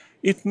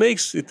 It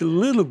makes it a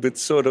little bit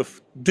sort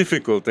of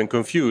difficult and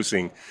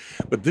confusing,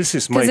 but this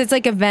is because it's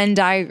like a Venn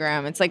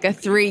diagram. It's like a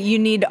 3. You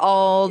need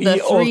all the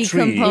three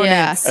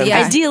components.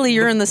 Yeah. Ideally,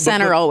 you're in the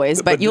center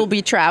always, but you'll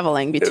be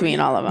traveling between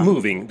all of them.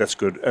 Moving, that's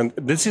good. And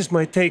this is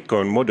my take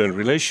on modern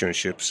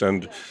relationships.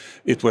 And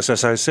it was,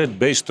 as I said,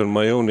 based on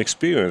my own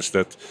experience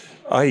that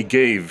I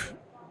gave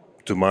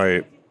to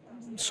my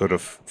sort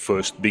of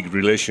first big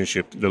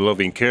relationship the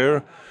loving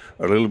care,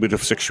 a little bit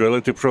of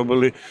sexuality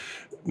probably.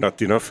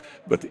 Not enough,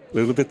 but a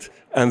little bit.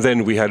 And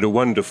then we had a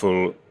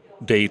wonderful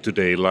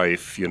day-to-day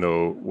life,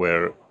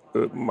 where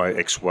my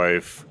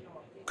ex-wife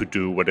could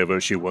do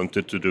whatever she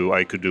wanted to do.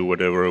 I could do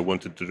whatever I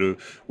wanted to do.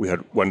 We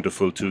had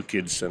wonderful 2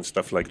 kids and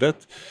stuff like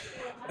that.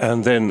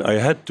 And then I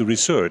had to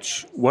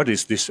research, what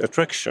is this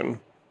attraction?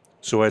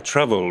 So I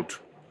traveled,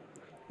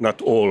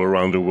 not all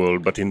around the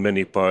world, but in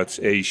many parts,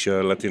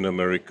 Asia, Latin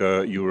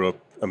America, Europe,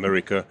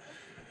 America,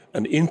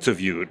 and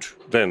interviewed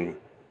then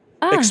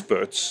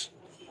experts.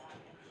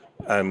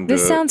 And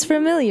This sounds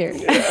familiar.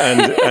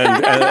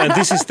 and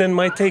this is then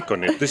my take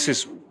on it. This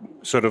is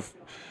sort of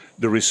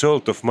the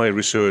result of my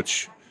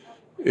research,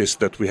 is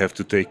that we have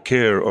to take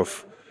care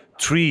of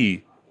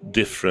 3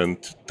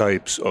 different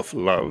types of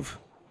love.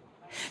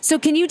 So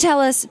can you tell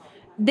us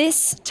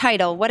this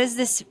title? What is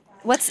this?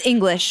 What's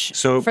English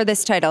for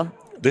this title?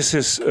 This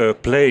is a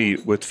play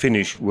with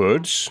Finnish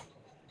words.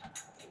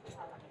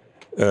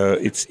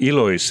 It's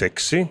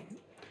iloi-seksi.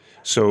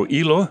 So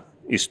ilo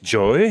is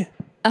joy,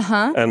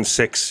 and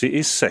sexy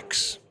is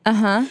sex.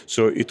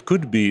 So it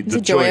could be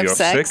the joy of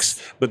sex,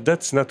 but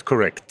that's not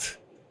correct,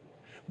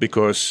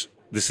 because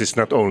this is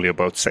not only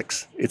about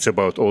sex. It's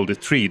about all the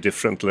 3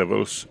 different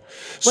levels.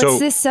 What's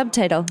this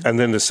subtitle? And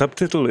then the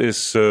subtitle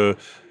is the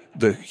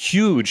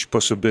huge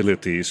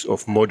possibilities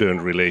of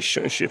modern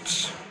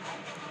relationships.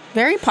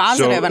 Very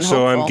positive and hopeful.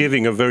 So I'm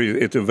giving a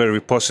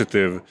very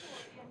positive,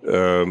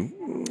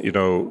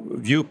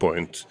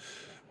 viewpoint.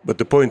 But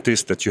the point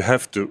is that you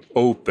have to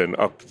open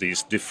up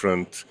these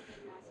different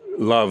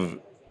love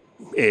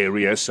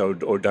areas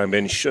or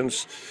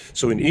dimensions.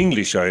 So in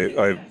English,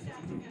 I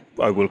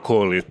will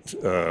call it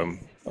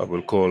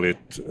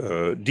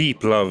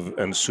deep love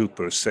and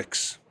super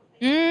sex.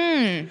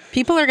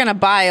 People are going to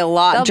buy a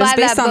lot. They'll just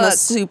buy based that on the book.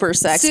 super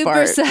sex Super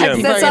part. sex,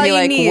 People that's are all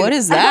going to be you like, need. what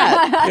is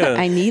that? Yeah.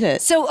 I need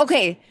it. So,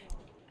 okay,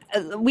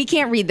 we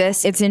can't read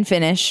this. It's in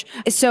Finnish.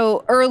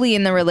 So early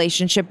in the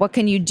relationship, what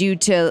can you do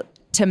to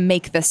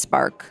make the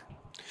spark?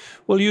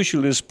 Well,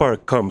 usually the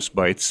spark comes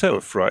by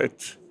itself,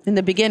 right? In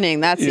the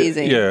beginning, that's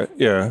easy.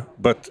 Yeah.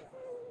 But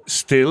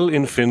still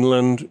in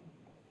Finland,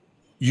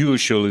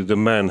 usually the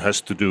man has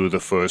to do the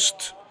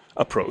first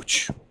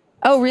approach.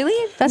 Oh, really?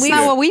 That's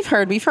not what we've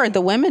heard. We've heard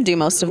the women do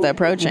most of the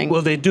approaching.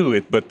 Well, they do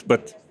it, but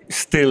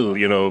still,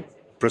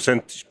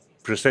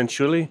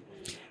 percentually.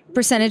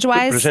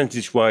 Percentage-wise?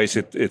 Percentage-wise,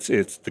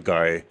 it's the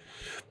guy.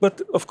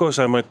 But of course,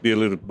 I might be a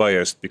little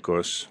biased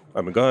because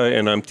I'm a guy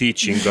and I'm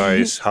teaching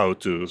guys how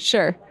to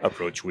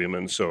approach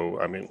women. So,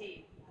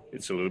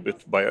 it's a little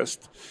bit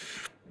biased.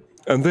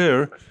 And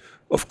there,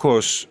 of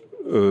course,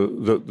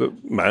 the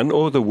man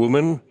or the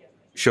woman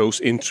shows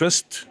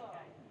interest,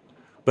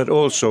 but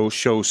also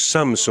shows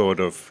some sort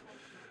of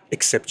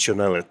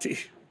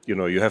exceptionality.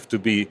 You have to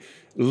be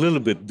a little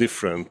bit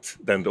different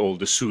than all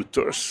the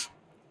suitors.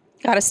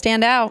 Got to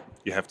stand out.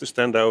 You have to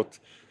stand out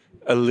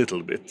a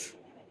little bit.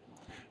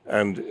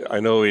 And I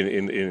know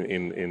in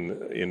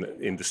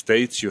the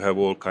States you have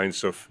all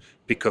kinds of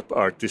pickup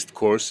artist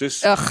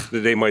courses.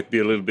 They might be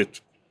a little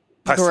bit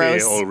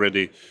passé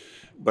already,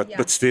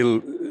 but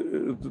still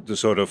the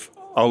sort of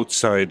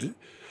outside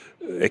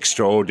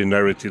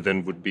extraordinarity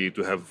then would be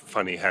to have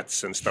funny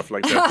hats and stuff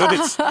like that. But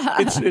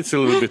it's a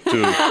little bit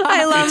too.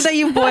 I love that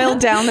you boiled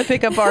down the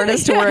pickup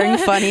artist to wearing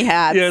funny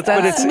hats. Yeah,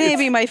 that's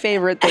maybe my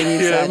favorite thing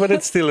you said. Yeah, but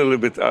it's still a little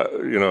bit,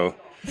 on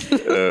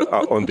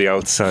the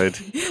outside.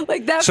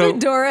 Like that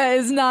fedora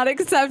is not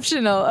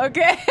exceptional,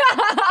 okay?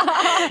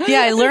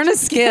 Yeah, I learned a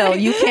skill.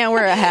 You can't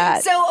wear a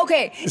hat. So,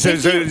 okay. So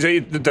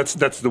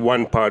that's the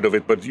one part of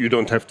it, but you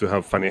don't have to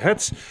have funny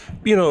hats.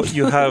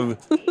 You have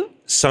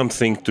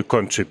something to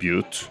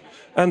contribute,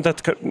 and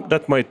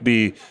that might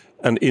be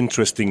an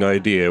interesting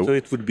idea. So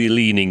it would be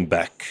leaning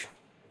back,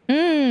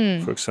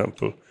 for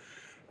example.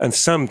 And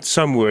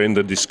somewhere in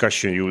the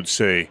discussion you would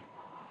say,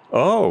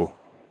 oh,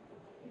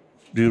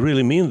 do you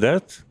really mean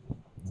that?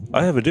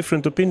 I have a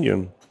different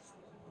opinion.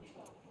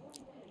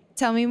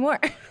 Tell me more.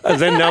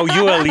 And then now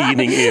you are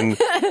leaning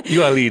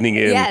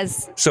in.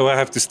 Yes. So I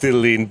have to still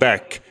lean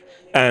back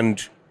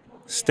and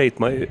state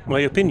my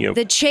opinion.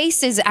 The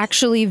chase is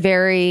actually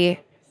very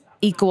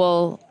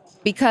equal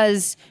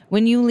because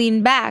when you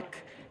lean back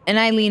and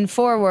I lean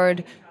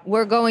forward,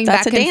 we're going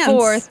back and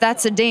forth.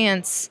 That's a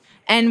dance.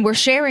 And we're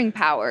sharing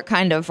power,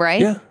 kind of,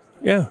 right?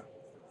 Yeah.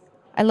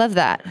 I love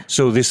that.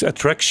 So this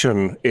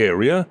attraction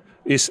area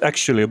is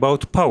actually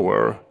about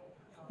power,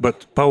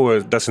 but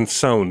power doesn't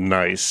sound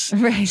nice.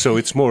 Right. So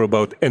it's more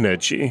about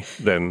energy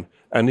then,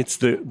 and it's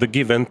the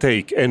give and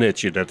take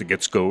energy that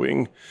gets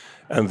going,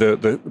 and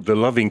the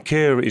loving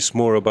care is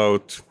more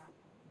about,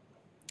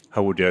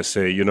 how would I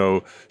say,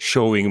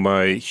 showing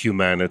my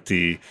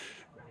humanity,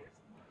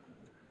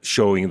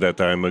 showing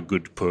that I'm a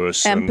good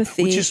person,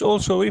 empathy, which is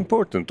also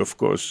important, of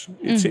course.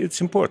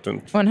 It's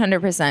important.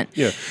 100%.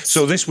 Yeah.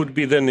 So this would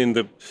be then in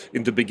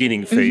the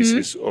beginning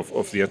phases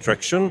of the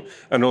attraction,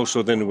 and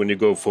also then when you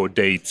go for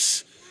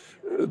dates,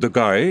 the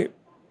guy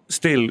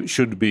still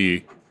should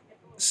be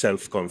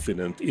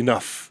self-confident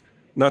enough,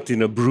 not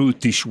in a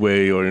brutish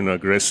way or in an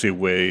aggressive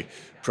way,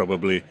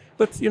 probably,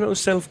 but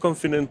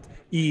self-confident,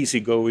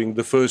 easygoing.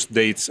 The first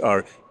dates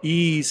are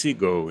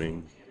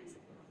easygoing.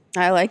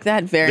 I like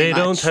that very much.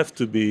 They don't have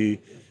to be.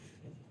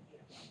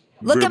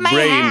 Look at my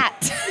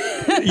hat.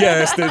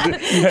 Yes.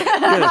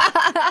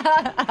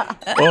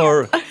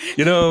 Or,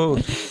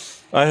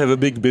 I have a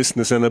big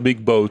business and a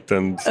big boat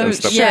and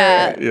stuff.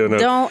 Yeah, you know.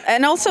 don't.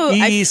 And also,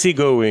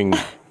 easygoing.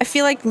 I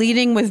feel like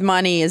leading with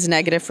money is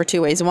negative for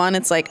two ways. One,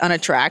 it's like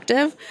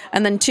unattractive.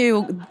 And then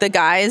two, the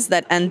guys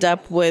that end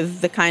up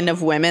with the kind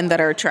of women that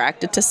are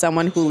attracted to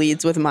someone who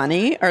leads with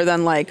money are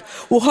then like,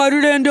 well, how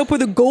did I end up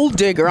with a gold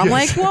digger? I'm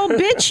like, well,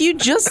 bitch, you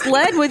just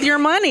led with your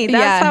money.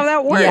 That's how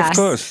that works. Yes. Of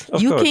course.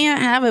 You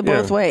can't have it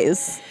both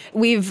ways.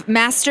 We've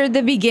mastered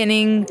the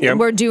beginning. Yep.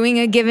 We're doing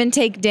a give and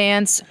take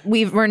dance.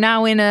 We're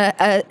now in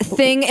a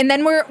thing, and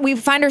then we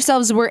find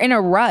ourselves we're in a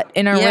rut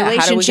in our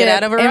relationship. How do we get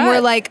out of a rut? And we're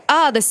like,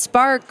 the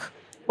spark.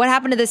 What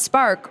happened to the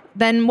spark?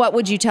 Then what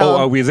would you tell? Oh,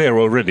 are we there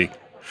already?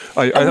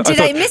 Did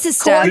I miss a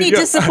step? Courtney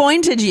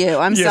disappointed you.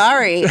 I'm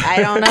sorry. I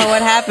don't know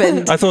what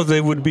happened. I thought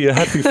there would be a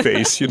happy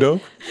face, you know?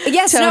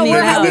 Yes, Tony,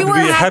 we were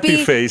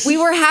happy face. We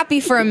were happy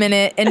for a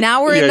minute, and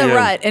now we're in the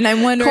rut, and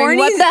I'm wondering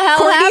what the hell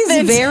Courtney's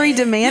happened. Very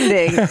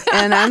demanding,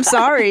 and I'm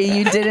sorry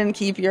you didn't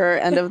keep your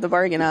end of the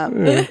bargain up.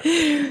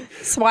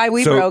 That's why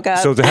we broke up.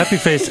 So the happy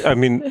face, I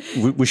mean,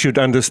 we should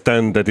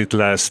understand that it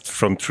lasts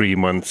from 3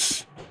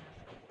 months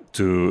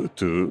to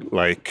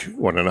like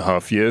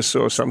 1.5 years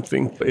or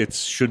something. It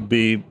should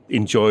be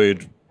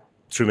enjoyed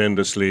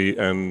tremendously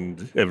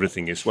and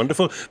everything is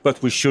wonderful,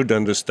 but we should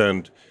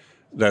understand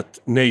that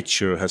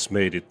nature has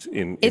made it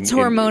it's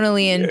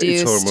hormonally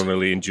induced. It's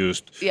hormonally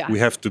induced. Yeah. We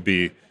have to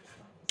be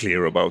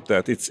clear about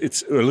that.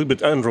 It's a little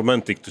bit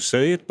unromantic to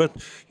say it, but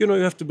you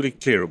have to be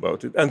clear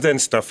about it. And then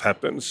stuff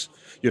happens.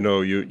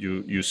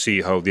 You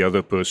see how the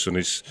other person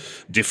is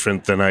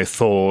different than I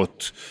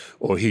thought,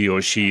 or he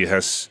or she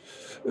has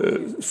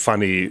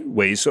funny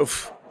ways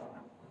of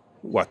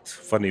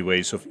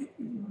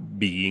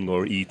being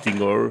or eating,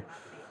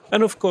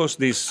 and of course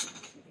these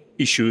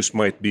issues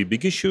might be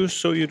big issues,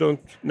 so you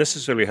don't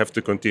necessarily have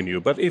to continue.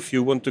 But if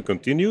you want to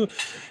continue,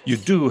 you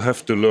do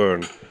have to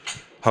learn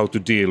how to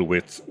deal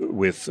with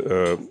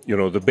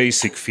the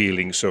basic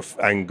feelings of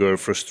anger,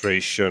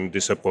 frustration,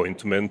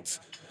 disappointment,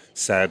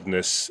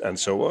 sadness, and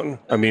so on.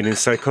 I mean, in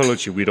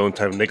psychology, we don't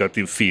have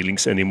negative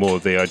feelings anymore.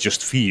 They are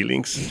just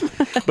feelings.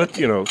 But,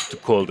 to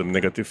call them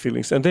negative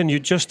feelings. And then you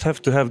just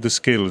have to have the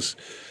skills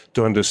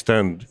to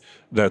understand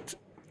that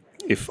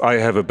if I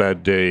have a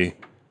bad day,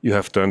 you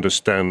have to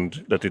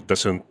understand that it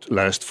doesn't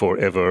last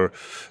forever,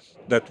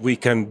 that we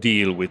can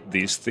deal with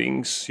these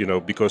things,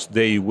 because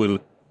they will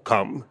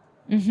come.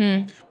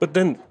 Mm-hmm. But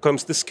then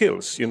comes the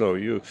skills,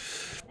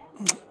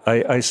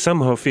 I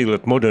somehow feel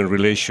that modern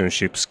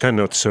relationships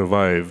cannot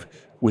survive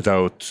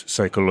without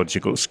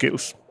psychological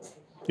skills.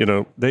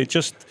 They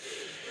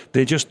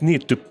just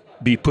need to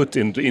be put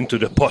into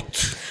the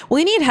pot.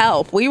 We need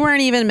help. We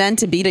weren't even meant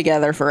to be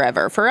together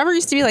forever. Forever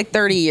used to be like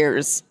 30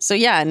 years. So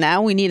yeah,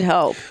 now we need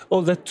help.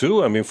 Oh, that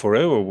too. I mean,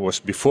 forever was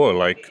before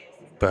like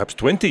perhaps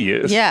 20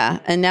 years. Yeah,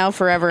 and now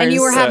forever and is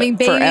you were having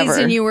babies forever.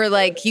 And you were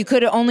like, you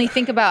could only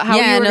think about how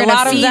you were going to feed and a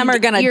lot of them are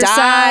going to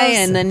die,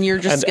 and then you're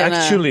just going to...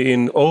 And actually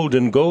in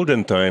olden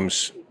golden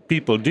times,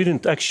 people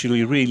didn't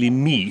actually really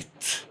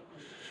meet.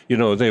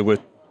 They were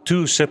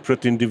two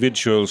separate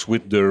individuals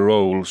with their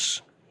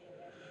roles.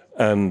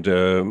 And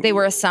they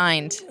were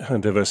assigned.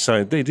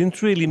 They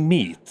didn't really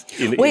meet.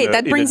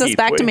 That brings us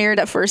back to Married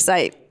at First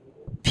Sight.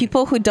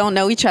 People who don't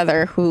know each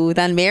other who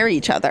then marry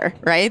each other,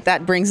 right?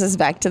 That brings us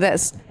back to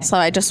this. So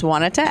I just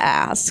wanted to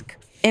ask,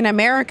 in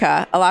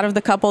America, a lot of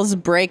the couples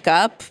break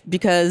up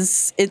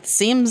because it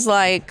seems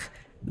like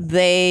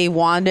they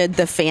wanted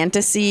the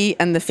fantasy,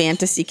 and the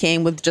fantasy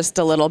came with just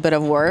a little bit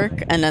of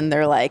work, and then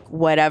they're like,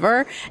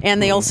 whatever.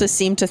 And they also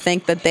seem to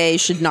think that they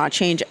should not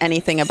change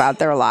anything about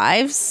their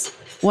lives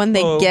when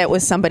they get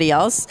with somebody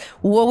else.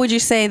 What would you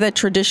say the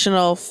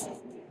traditional,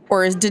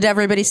 did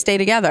everybody stay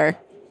together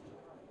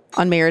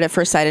on Married at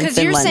First Sight in Finland?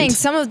 Because you're saying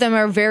some of them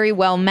are very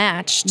well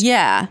matched.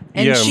 Yeah.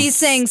 And she's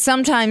saying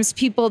sometimes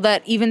people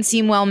that even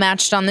seem well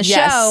matched on the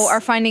show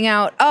are finding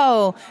out,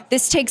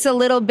 this takes a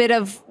little bit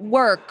of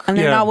work. And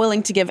they're not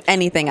willing to give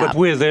anything up. But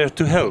we're there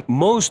to help.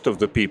 Most of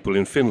the people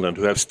in Finland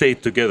who have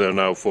stayed together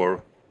now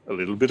for a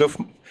little bit of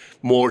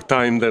more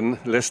time than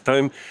less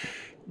time,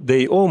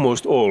 they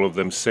almost all of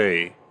them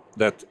say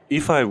that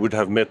if I would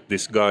have met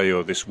this guy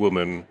or this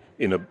woman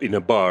in a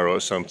bar or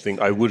something,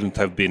 I wouldn't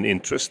have been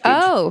interested.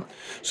 Oh.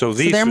 So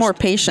they're more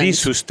patient.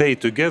 These who stay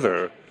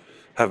together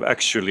have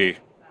actually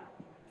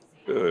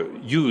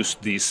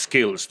used these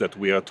skills that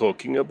we are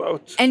talking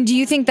about. And do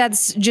you think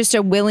that's just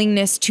a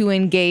willingness to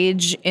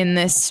engage in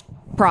this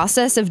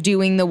process of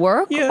doing the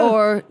work?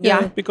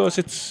 Yeah, because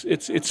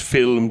it's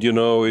filmed,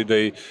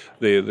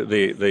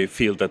 they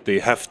feel that they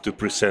have to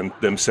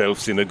present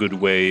themselves in a good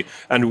way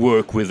and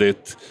work with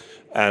it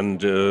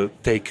and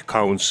take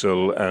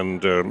counsel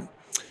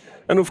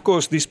and of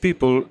course, these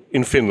people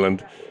in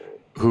Finland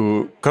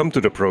who come to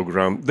the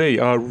program, they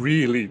are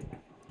really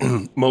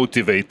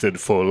motivated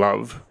for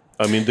love.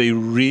 I mean, they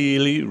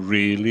really,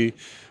 really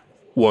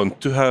want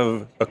to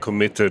have a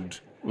committed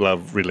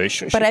love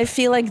relationship. But I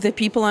feel like the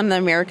people on the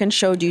American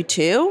show do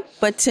too.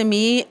 But to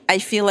me, I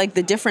feel like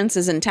the difference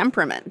is in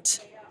temperament.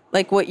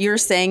 Like what you're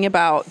saying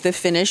about the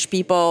Finnish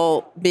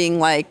people being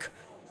like,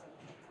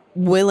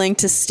 willing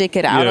to stick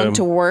it out and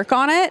to work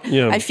on it.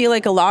 I feel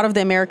like a lot of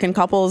the American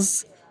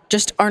couples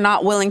just are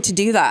not willing to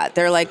do that.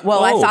 They're like,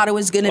 well, I thought it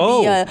was going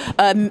to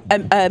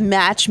be a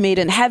match made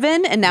in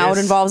heaven, and now it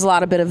involves a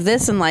lot of bit of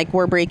this, and like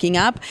we're breaking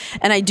up.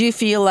 And I do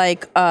feel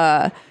like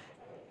on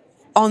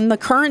the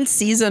current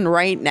season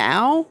right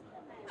now,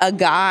 a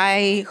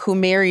guy who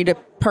married a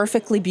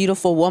perfectly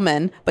beautiful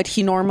woman, but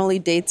he normally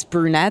dates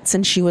brunettes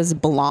and she was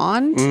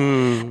blonde,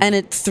 and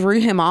it threw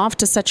him off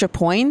to such a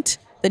point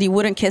that he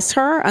wouldn't kiss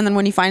her. And then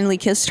when he finally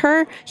kissed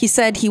her, he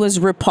said he was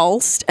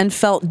repulsed and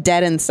felt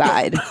dead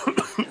inside.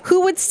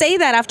 Who would say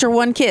that after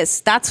one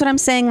kiss? That's what I'm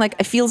saying. Like,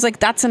 it feels like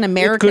that's an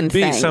American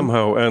thing. It could be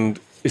somehow. And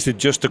is it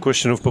just a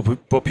question of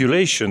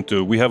population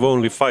too? We have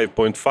only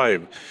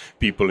 5.5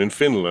 people in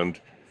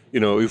Finland. You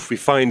know, if we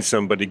find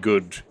somebody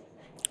good,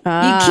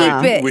 you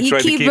keep it. We you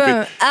try keep to keep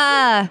them.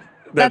 it.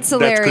 That's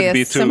hilarious. That could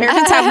be too. So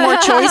Americans have more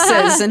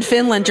choices. In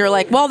Finland, you're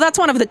like, well, that's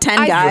one of the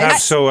 10 guys. You have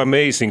so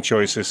amazing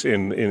choices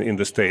in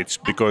the States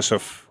because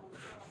of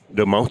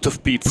the amount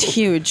of people. It's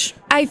huge.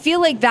 I feel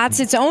like that's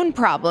its own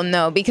problem,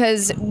 though,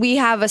 because we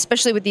have,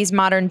 especially with these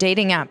modern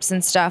dating apps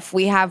and stuff,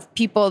 we have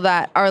people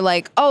that are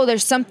like, oh,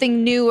 there's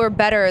something new or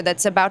better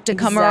that's about to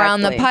come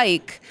around the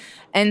pike.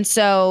 And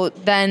so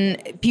then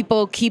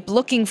people keep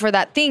looking for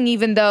that thing,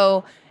 even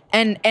though,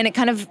 and it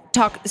kind of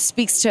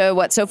speaks to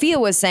what Sophia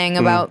was saying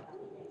about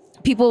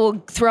people will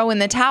throw in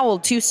the towel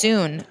too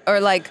soon or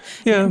like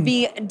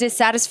be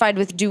dissatisfied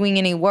with doing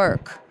any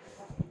work.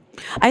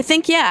 I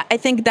think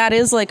that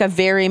is like a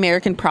very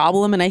American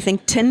problem, and I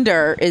think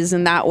Tinder is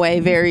in that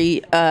way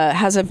very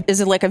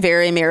is like a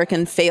very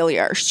American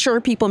failure. Sure,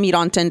 people meet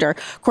on Tinder.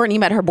 Courtney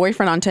met her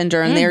boyfriend on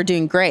Tinder, and they're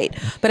doing great.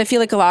 But I feel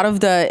like a lot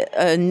of the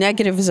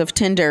negatives of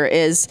Tinder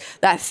is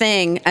that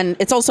thing, and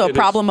it's also a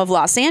problem of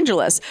Los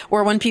Angeles,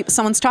 where when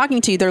someone's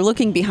talking to you, they're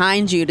looking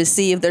behind you to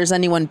see if there's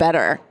anyone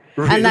better.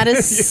 Really? And that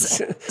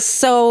is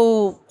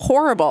so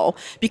horrible,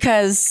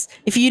 because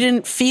if you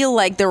didn't feel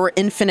like there were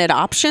infinite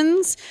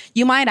options,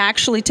 you might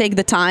actually take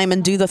the time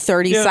and do the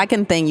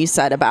 30-second thing you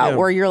said about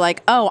where you're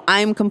like, oh,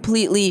 I'm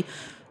completely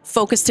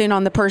focused in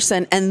on the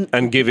person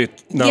and give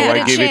it,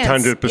 I give it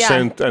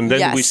 100% and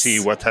then we see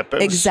what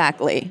happens.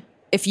 Exactly.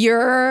 If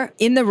you're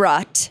in the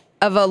rut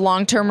of a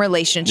long-term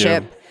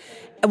relationship,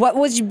 what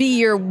would be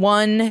your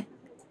one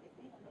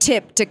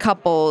tip to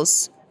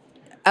couples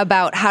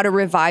about how to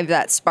revive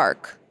that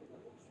spark?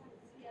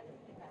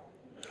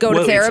 Go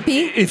to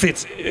therapy?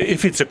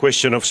 If it's a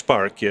question of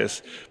spark,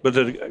 yes. But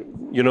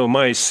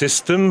my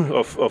system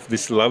of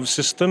this love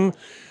system,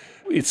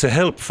 it's a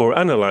help for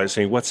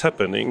analyzing what's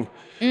happening.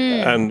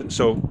 And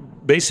so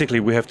basically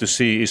we have to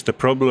see, is the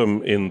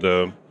problem in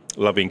the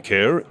loving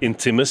care,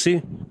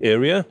 intimacy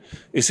area?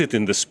 Is it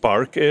in the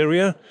spark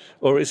area?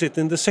 Or is it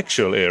in the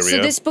sexual area?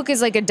 So this book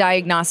is like a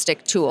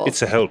diagnostic tool.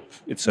 It's a help.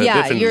 It's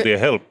definitely a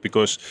help,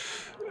 because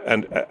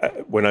and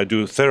when I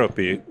do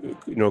therapy,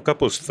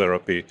 couples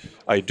therapy,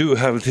 I do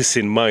have this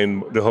in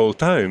mind the whole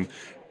time.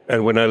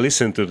 And when I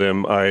listen to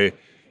them, I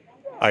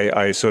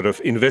sort of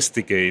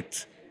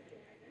investigate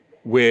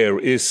where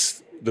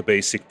is the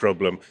basic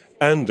problem.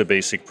 And the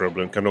basic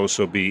problem can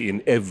also be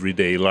in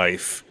everyday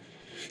life.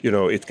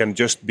 It can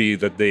just be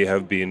that they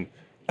have been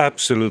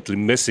absolutely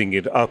messing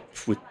it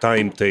up with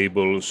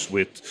timetables,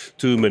 with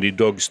too many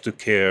dogs to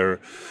care,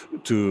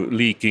 to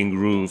leaking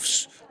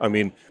roofs. I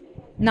mean,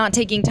 not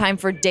taking time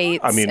for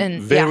dates. I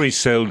mean, very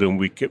seldom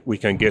we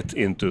can get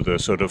into the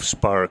sort of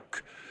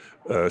spark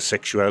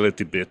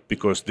sexuality bit,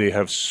 because they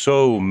have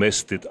so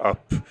messed it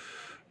up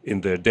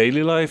in their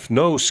daily life.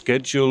 No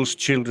schedules,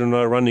 children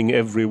are running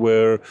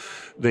everywhere.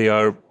 They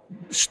are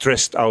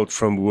stressed out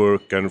from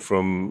work and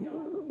from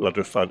a lot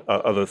of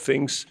other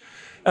things.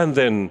 And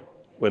then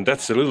when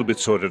that's a little bit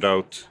sorted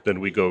out, then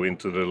we go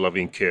into the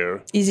loving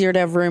care. Easier to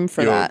have room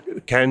for that.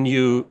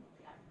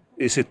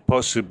 Is it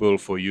possible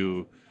for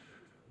you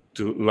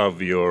to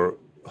love your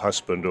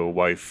husband or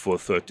wife for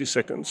 30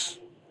 seconds?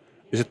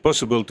 Is it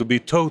possible to be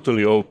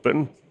totally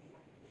open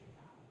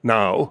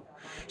now?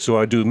 So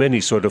I do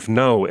many sort of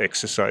now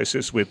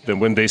exercises with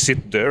them when they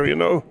sit there,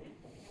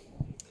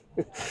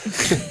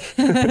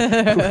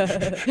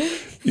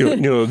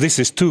 this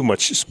is too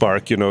much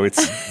spark,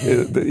 it's,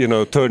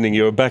 turning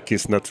your back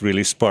is not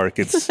really spark,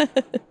 it's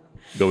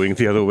going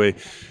the other way.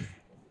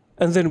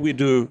 And then we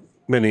do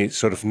many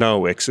sort of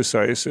now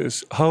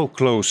exercises. How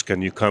close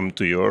can you come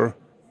to your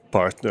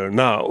partner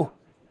now?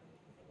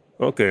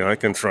 Okay, I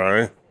can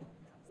try.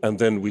 And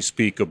then we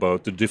speak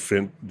about the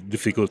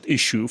difficult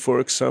issue, for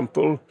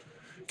example.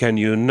 Can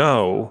you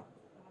now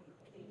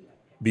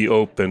be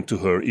open to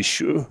her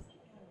issue?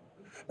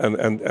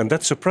 And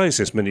that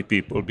surprises many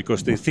people,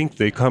 because they think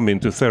they come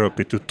into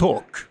therapy to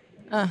talk.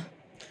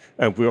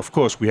 And of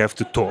course we have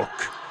to talk,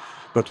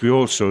 but we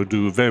also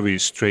do very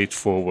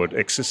straightforward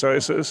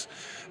exercises.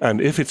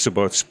 And if it's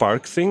about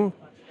spark thing,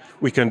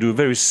 we can do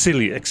very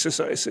silly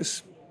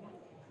exercises.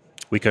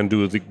 We can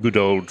do the good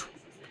old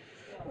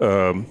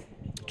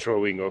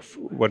throwing of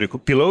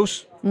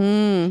pillows.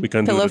 We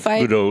can do the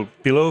good old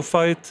pillow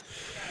fight.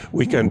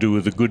 We can do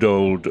the good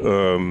old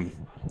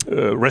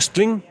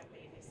wrestling.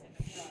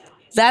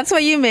 That's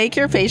what you make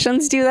your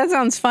patients do? That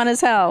sounds fun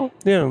as hell.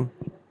 Yeah.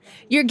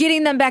 You're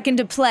getting them back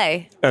into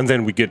play. And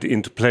then we get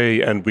into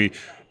play, and we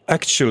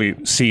actually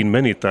seen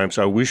many times,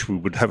 I wish we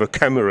would have a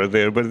camera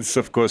there, but it's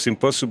of course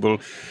impossible,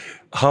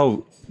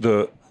 how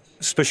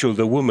especially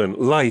the woman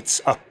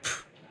lights up.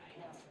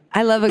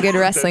 I love a good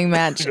wrestling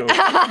match.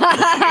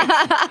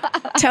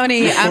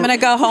 Tony, I'm going to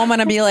go home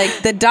and I'll be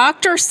like, the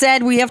doctor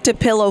said we have to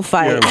pillow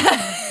fight.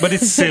 Yeah, but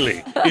it's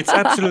silly. It's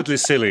absolutely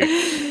silly,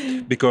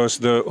 because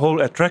the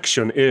whole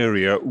attraction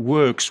area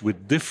works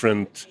with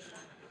different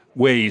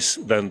ways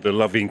than the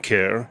loving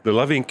care. The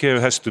loving care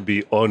has to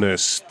be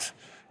honest.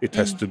 It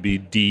has to be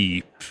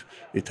deep.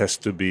 It has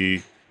to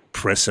be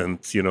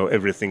present,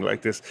 everything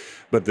like this.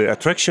 But the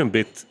attraction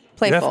bit,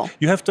 playful.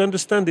 You have to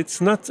understand it's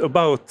not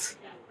about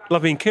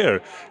loving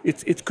care.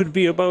 It could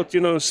be about,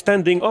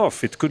 standing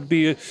off. It could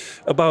be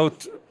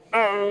about,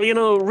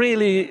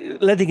 really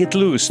letting it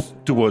loose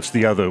towards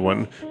the other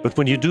one. But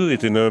when you do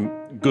it in a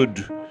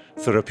good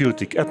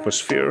therapeutic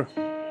atmosphere,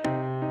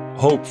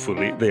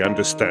 hopefully they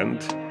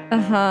understand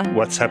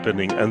what's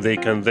happening, and they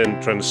can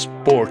then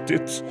transport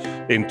it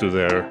into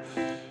their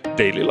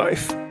daily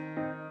life.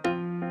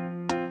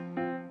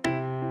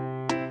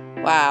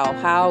 Wow,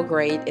 how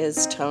great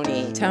is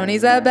Tony?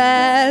 Tony's the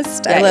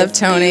best. Yeah, I love if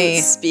Tony.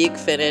 you speak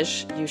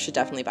Finnish, you should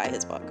definitely buy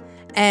his book.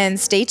 And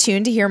stay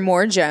tuned to hear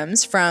more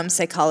gems from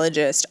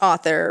psychologist,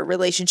 author,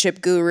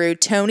 relationship guru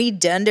Tony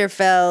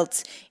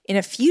Dunderfelt in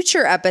a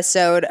future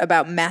episode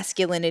about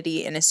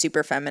masculinity in a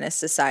super feminist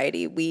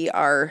society. We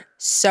are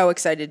so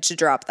excited to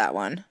drop that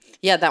one.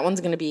 Yeah, that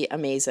one's going to be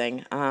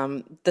amazing.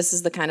 This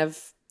is the kind of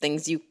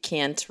things you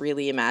can't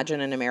really imagine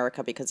in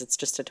America because it's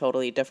just a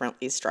totally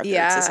differently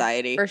structured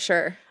society. For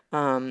sure.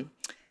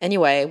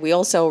 Anyway, we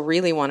also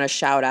really want to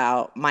shout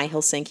out My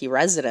Helsinki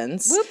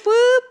residents. Whoop,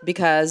 whoop.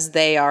 Because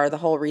they are the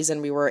whole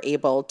reason we were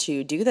able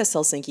to do this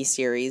Helsinki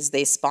series.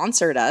 They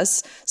sponsored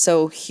us.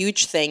 So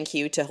huge thank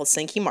you to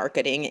Helsinki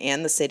Marketing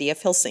and the city of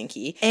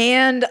Helsinki.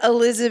 And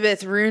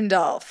Elizabeth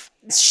Rundolph.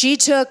 She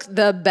took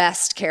the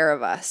best care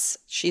of us.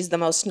 She's the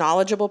most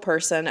knowledgeable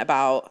person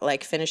about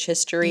Finnish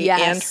history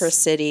and her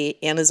city,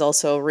 and is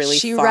also really fun.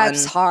 She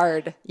reps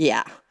hard.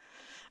 Yeah.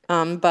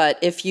 But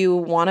if you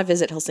want to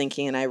visit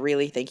Helsinki, and I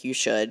really think you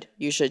should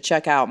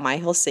check out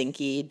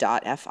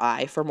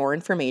myhelsinki.fi for more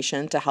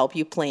information to help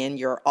you plan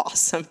your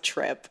awesome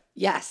trip.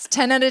 Yes,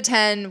 10 out of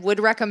 10,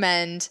 would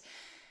recommend.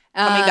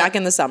 Coming back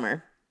in the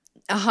summer.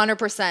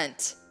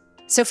 100%.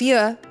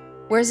 Sophia,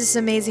 where's this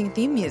amazing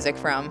theme music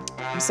from?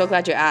 I'm so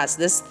glad you asked.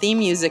 This theme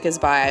music is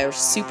by our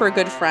super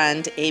good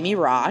friend, Amy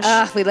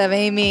Rosh. We love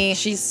Amy.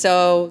 She's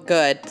so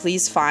good.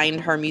 Please find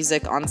her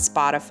music on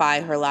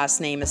Spotify. Her last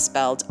name is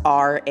spelled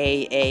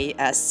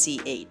Raasch.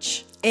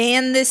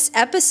 And this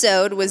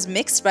episode was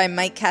mixed by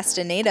Mike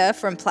Castaneda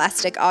from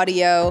Plastic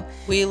Audio.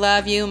 We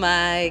love you,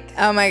 Mike.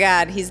 Oh my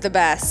God, he's the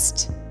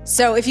best.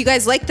 So if you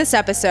guys like this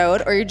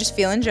episode or you're just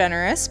feeling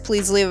generous,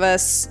 please leave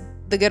us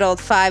the good old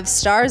 5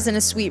 stars and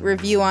a sweet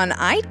review on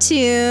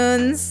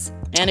iTunes.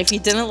 And if you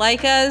didn't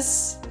like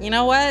us, you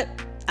know what?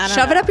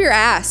 Shove it up your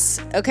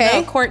ass,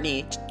 okay? No,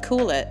 Courtney,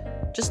 cool it.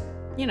 Just,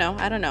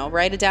 I don't know,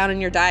 write it down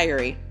in your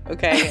diary,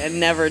 okay? And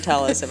never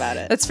tell us about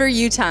it. That's for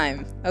you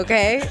time,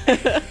 okay?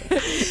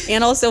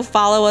 And also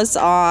follow us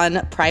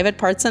on Private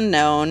Parts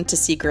Unknown to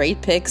see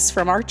great pics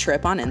from our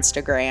trip on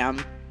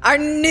Instagram. Our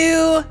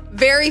new,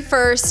 very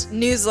first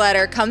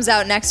newsletter comes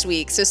out next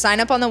week, so sign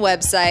up on the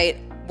website.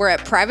 We're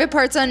at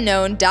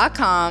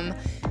privatepartsunknown.com.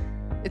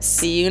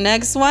 See you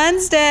next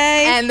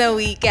Wednesday. And the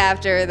week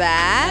after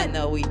that. And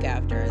the week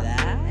after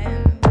that.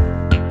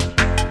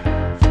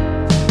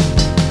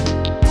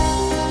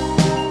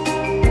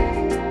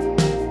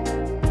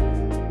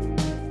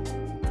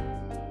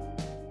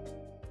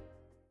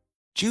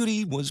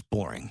 Judy was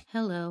boring.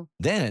 Hello.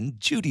 Then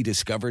Judy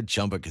discovered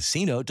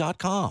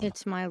ChumbaCasino.com.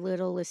 It's my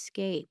little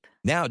escape.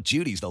 Now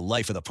Judy's the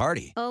life of the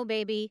party. Oh,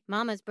 baby,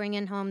 mama's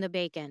bringing home the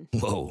bacon.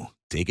 Whoa,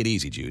 take it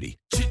easy, Judy.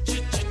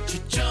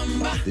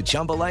 The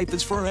Chumba life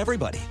is for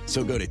everybody.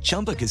 So go to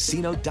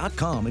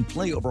ChumbaCasino.com and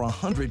play over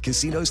 100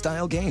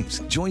 casino-style games.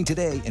 Join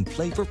today and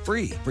play for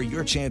free for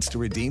your chance to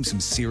redeem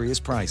some serious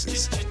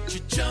prizes.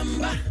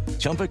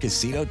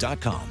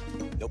 ChumbaCasino.com.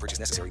 No purchase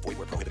necessary. Void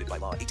where prohibited by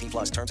law.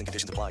 18+ terms and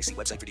conditions apply. See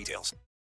website for details.